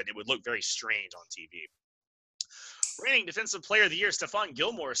look good. It would look very strange on TV. Reigning Defensive Player of the Year, Stephon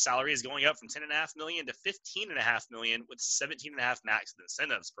Gilmore's salary is going up from $10.5 million to $15.5 million, with $17.5 max of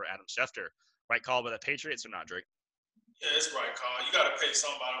incentives per Adam Schefter. Right call by the Patriots or not, Drake? Yeah, it's right call. You got to pay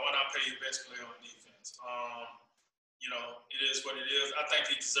somebody. Why not pay your best player on defense? It is what it is. I think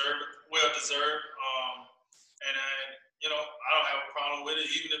he deserved it, well deserved. I don't have a problem with it.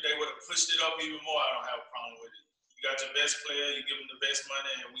 Even if they would have pushed it up even more, I don't have a problem with it. You got your best player, you give him the best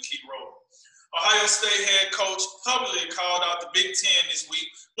money, and we keep rolling. Ohio State head coach publicly called out the Big Ten this week,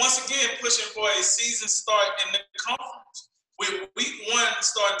 once again pushing for a season start in the conference. With week 1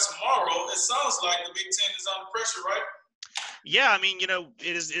 starting tomorrow, it sounds like the Big Ten is under pressure, right? Yeah, I mean,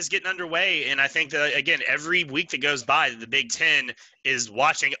 it is getting underway, and I think that, again, every week that goes by, the Big Ten is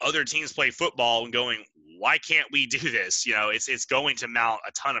watching other teams play football and going, why can't we do this? It's going to mount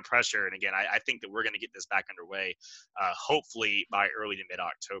a ton of pressure, and again, I think that we're going to get this back underway, hopefully by early to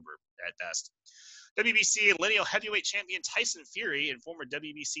mid-October at best. WBC lineal heavyweight champion Tyson Fury and former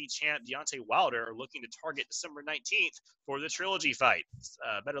WBC champ Deontay Wilder are looking to target December 19th for the trilogy fight.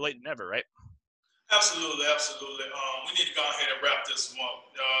 Better late than never, right? Absolutely. We need to go ahead and wrap this one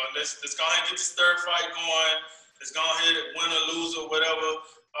up. Let's go ahead and get this third fight going. Let's go ahead and win or lose or whatever,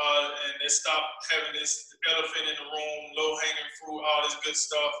 and let's stop having this elephant in the room, low-hanging fruit, all this good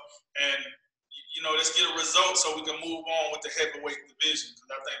stuff, and let's get a result so we can move on with the heavyweight division, because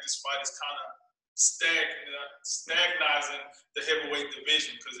I think this fight is kind of stagnizing the heavyweight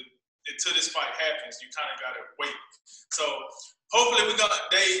division, because until this fight happens, you kind of got to wait. So hopefully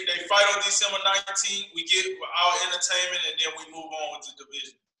they fight on December 19th. We get our entertainment, and then we move on with the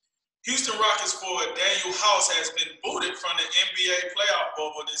division. Houston Rockets forward Daniel House has been booted from the NBA playoff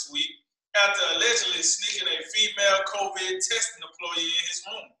bubble this week after allegedly sneaking a female COVID testing employee in his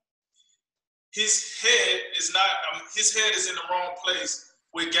room. His head is in the wrong place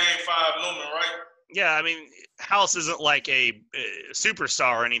with Game 5 looming, right? Yeah, I mean, House isn't like a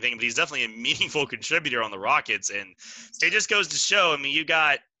superstar or anything, but he's definitely a meaningful contributor on the Rockets. And it just goes to show, I mean, you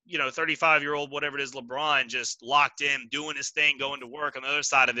got, 35-year-old, whatever it is, LeBron just locked in, doing his thing, going to work. On the other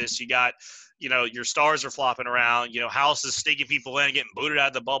side of this, you got, your stars are flopping around. House is sneaking people in and getting booted out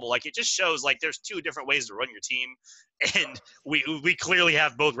of the bubble. Like, it just shows, like, there's two different ways to run your team. And we clearly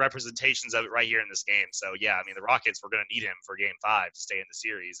have both representations of it right here in this game. So, yeah, I mean, the Rockets were going to need him for Game 5 to stay in the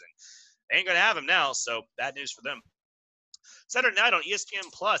series. And they ain't going to have him now, so bad news for them. Saturday night on ESPN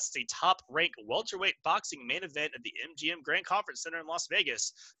Plus, it's a top-ranked welterweight boxing main event at the MGM Grand Conference Center in Las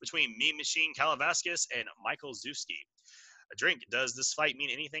Vegas between Mean Machine Kalavaskas and Michael Zewski. A drink, does this fight mean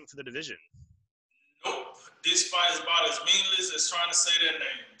anything for the division? Nope. This fight is about as meaningless as trying to say their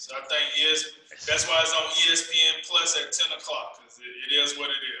names. I think that's why it's on ESPN Plus at 10 o'clock, because it is what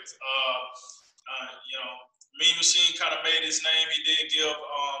it is. Mean Machine kind of made his name. He did give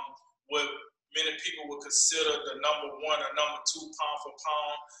what many people would consider the number 1 or number 2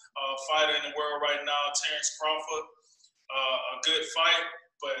 pound-for-pound fighter in the world right now, Terrence Crawford. A good fight,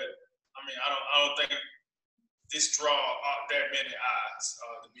 but I mean, I don't think this draw that many eyes,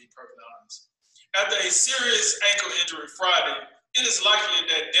 to be perfectly honest. After a serious ankle injury Friday, it is likely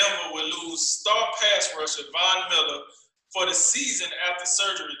that Denver will lose star pass rusher Von Miller for the season after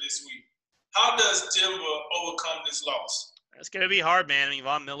surgery this week. How does Denver overcome this loss? It's going to be hard, man. I mean,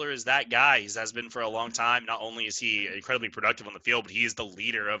 Von Miller is that guy. He has been for a long time. Not only is he incredibly productive on the field, but he is the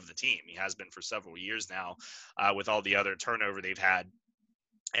leader of the team. He has been for several years now with all the other turnover they've had.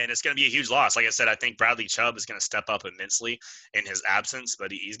 And it's going to be a huge loss. Like I said, I think Bradley Chubb is going to step up immensely in his absence,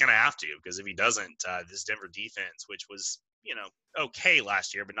 but he's going to have to, because if he doesn't, this Denver defense, which was, okay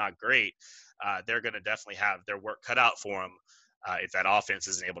last year, but not great, they're going to definitely have their work cut out for them if that offense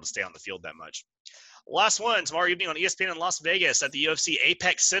isn't able to stay on the field that much. Last one, tomorrow evening on ESPN in Las Vegas at the UFC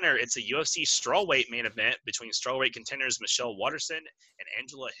Apex Center. It's a UFC strawweight main event between strawweight contenders Michelle Watterson and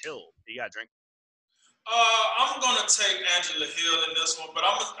Angela Hill. What do you got, Drink? I'm going to take Angela Hill in this one, but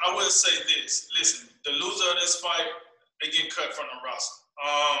I will say this. Listen, the loser of this fight, they get cut from the roster.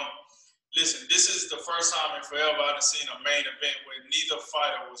 Listen, this is the first time in forever I've seen a main event where neither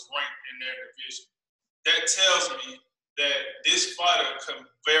fighter was ranked in their division. That tells me that this fighter could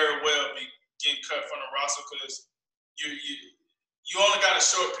very well be getting cut from the roster because you only got a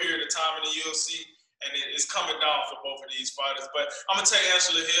short period of time in the UFC, and it's coming down for both of these fighters. But I'm going to take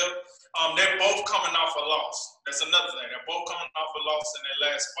Angela Hill. They're both coming off a loss. That's another thing. They're both coming off a loss in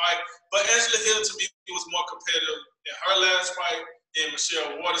their last fight. But Angela Hill, to me, was more competitive in her last fight than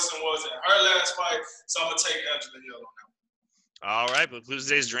Michelle Watterson was in her last fight. So I'm going to take Angela Hill on that one. All right, but concludes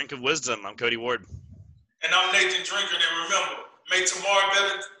today's Drink of Wisdom. I'm Cody Ward. And I'm Nathan Drinker. And remember, make tomorrow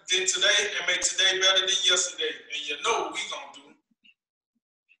better than today and make today better than yesterday. And you know what we going to do.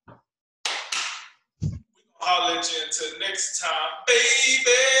 We're going to holler at you until next time,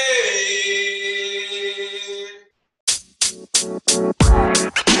 baby.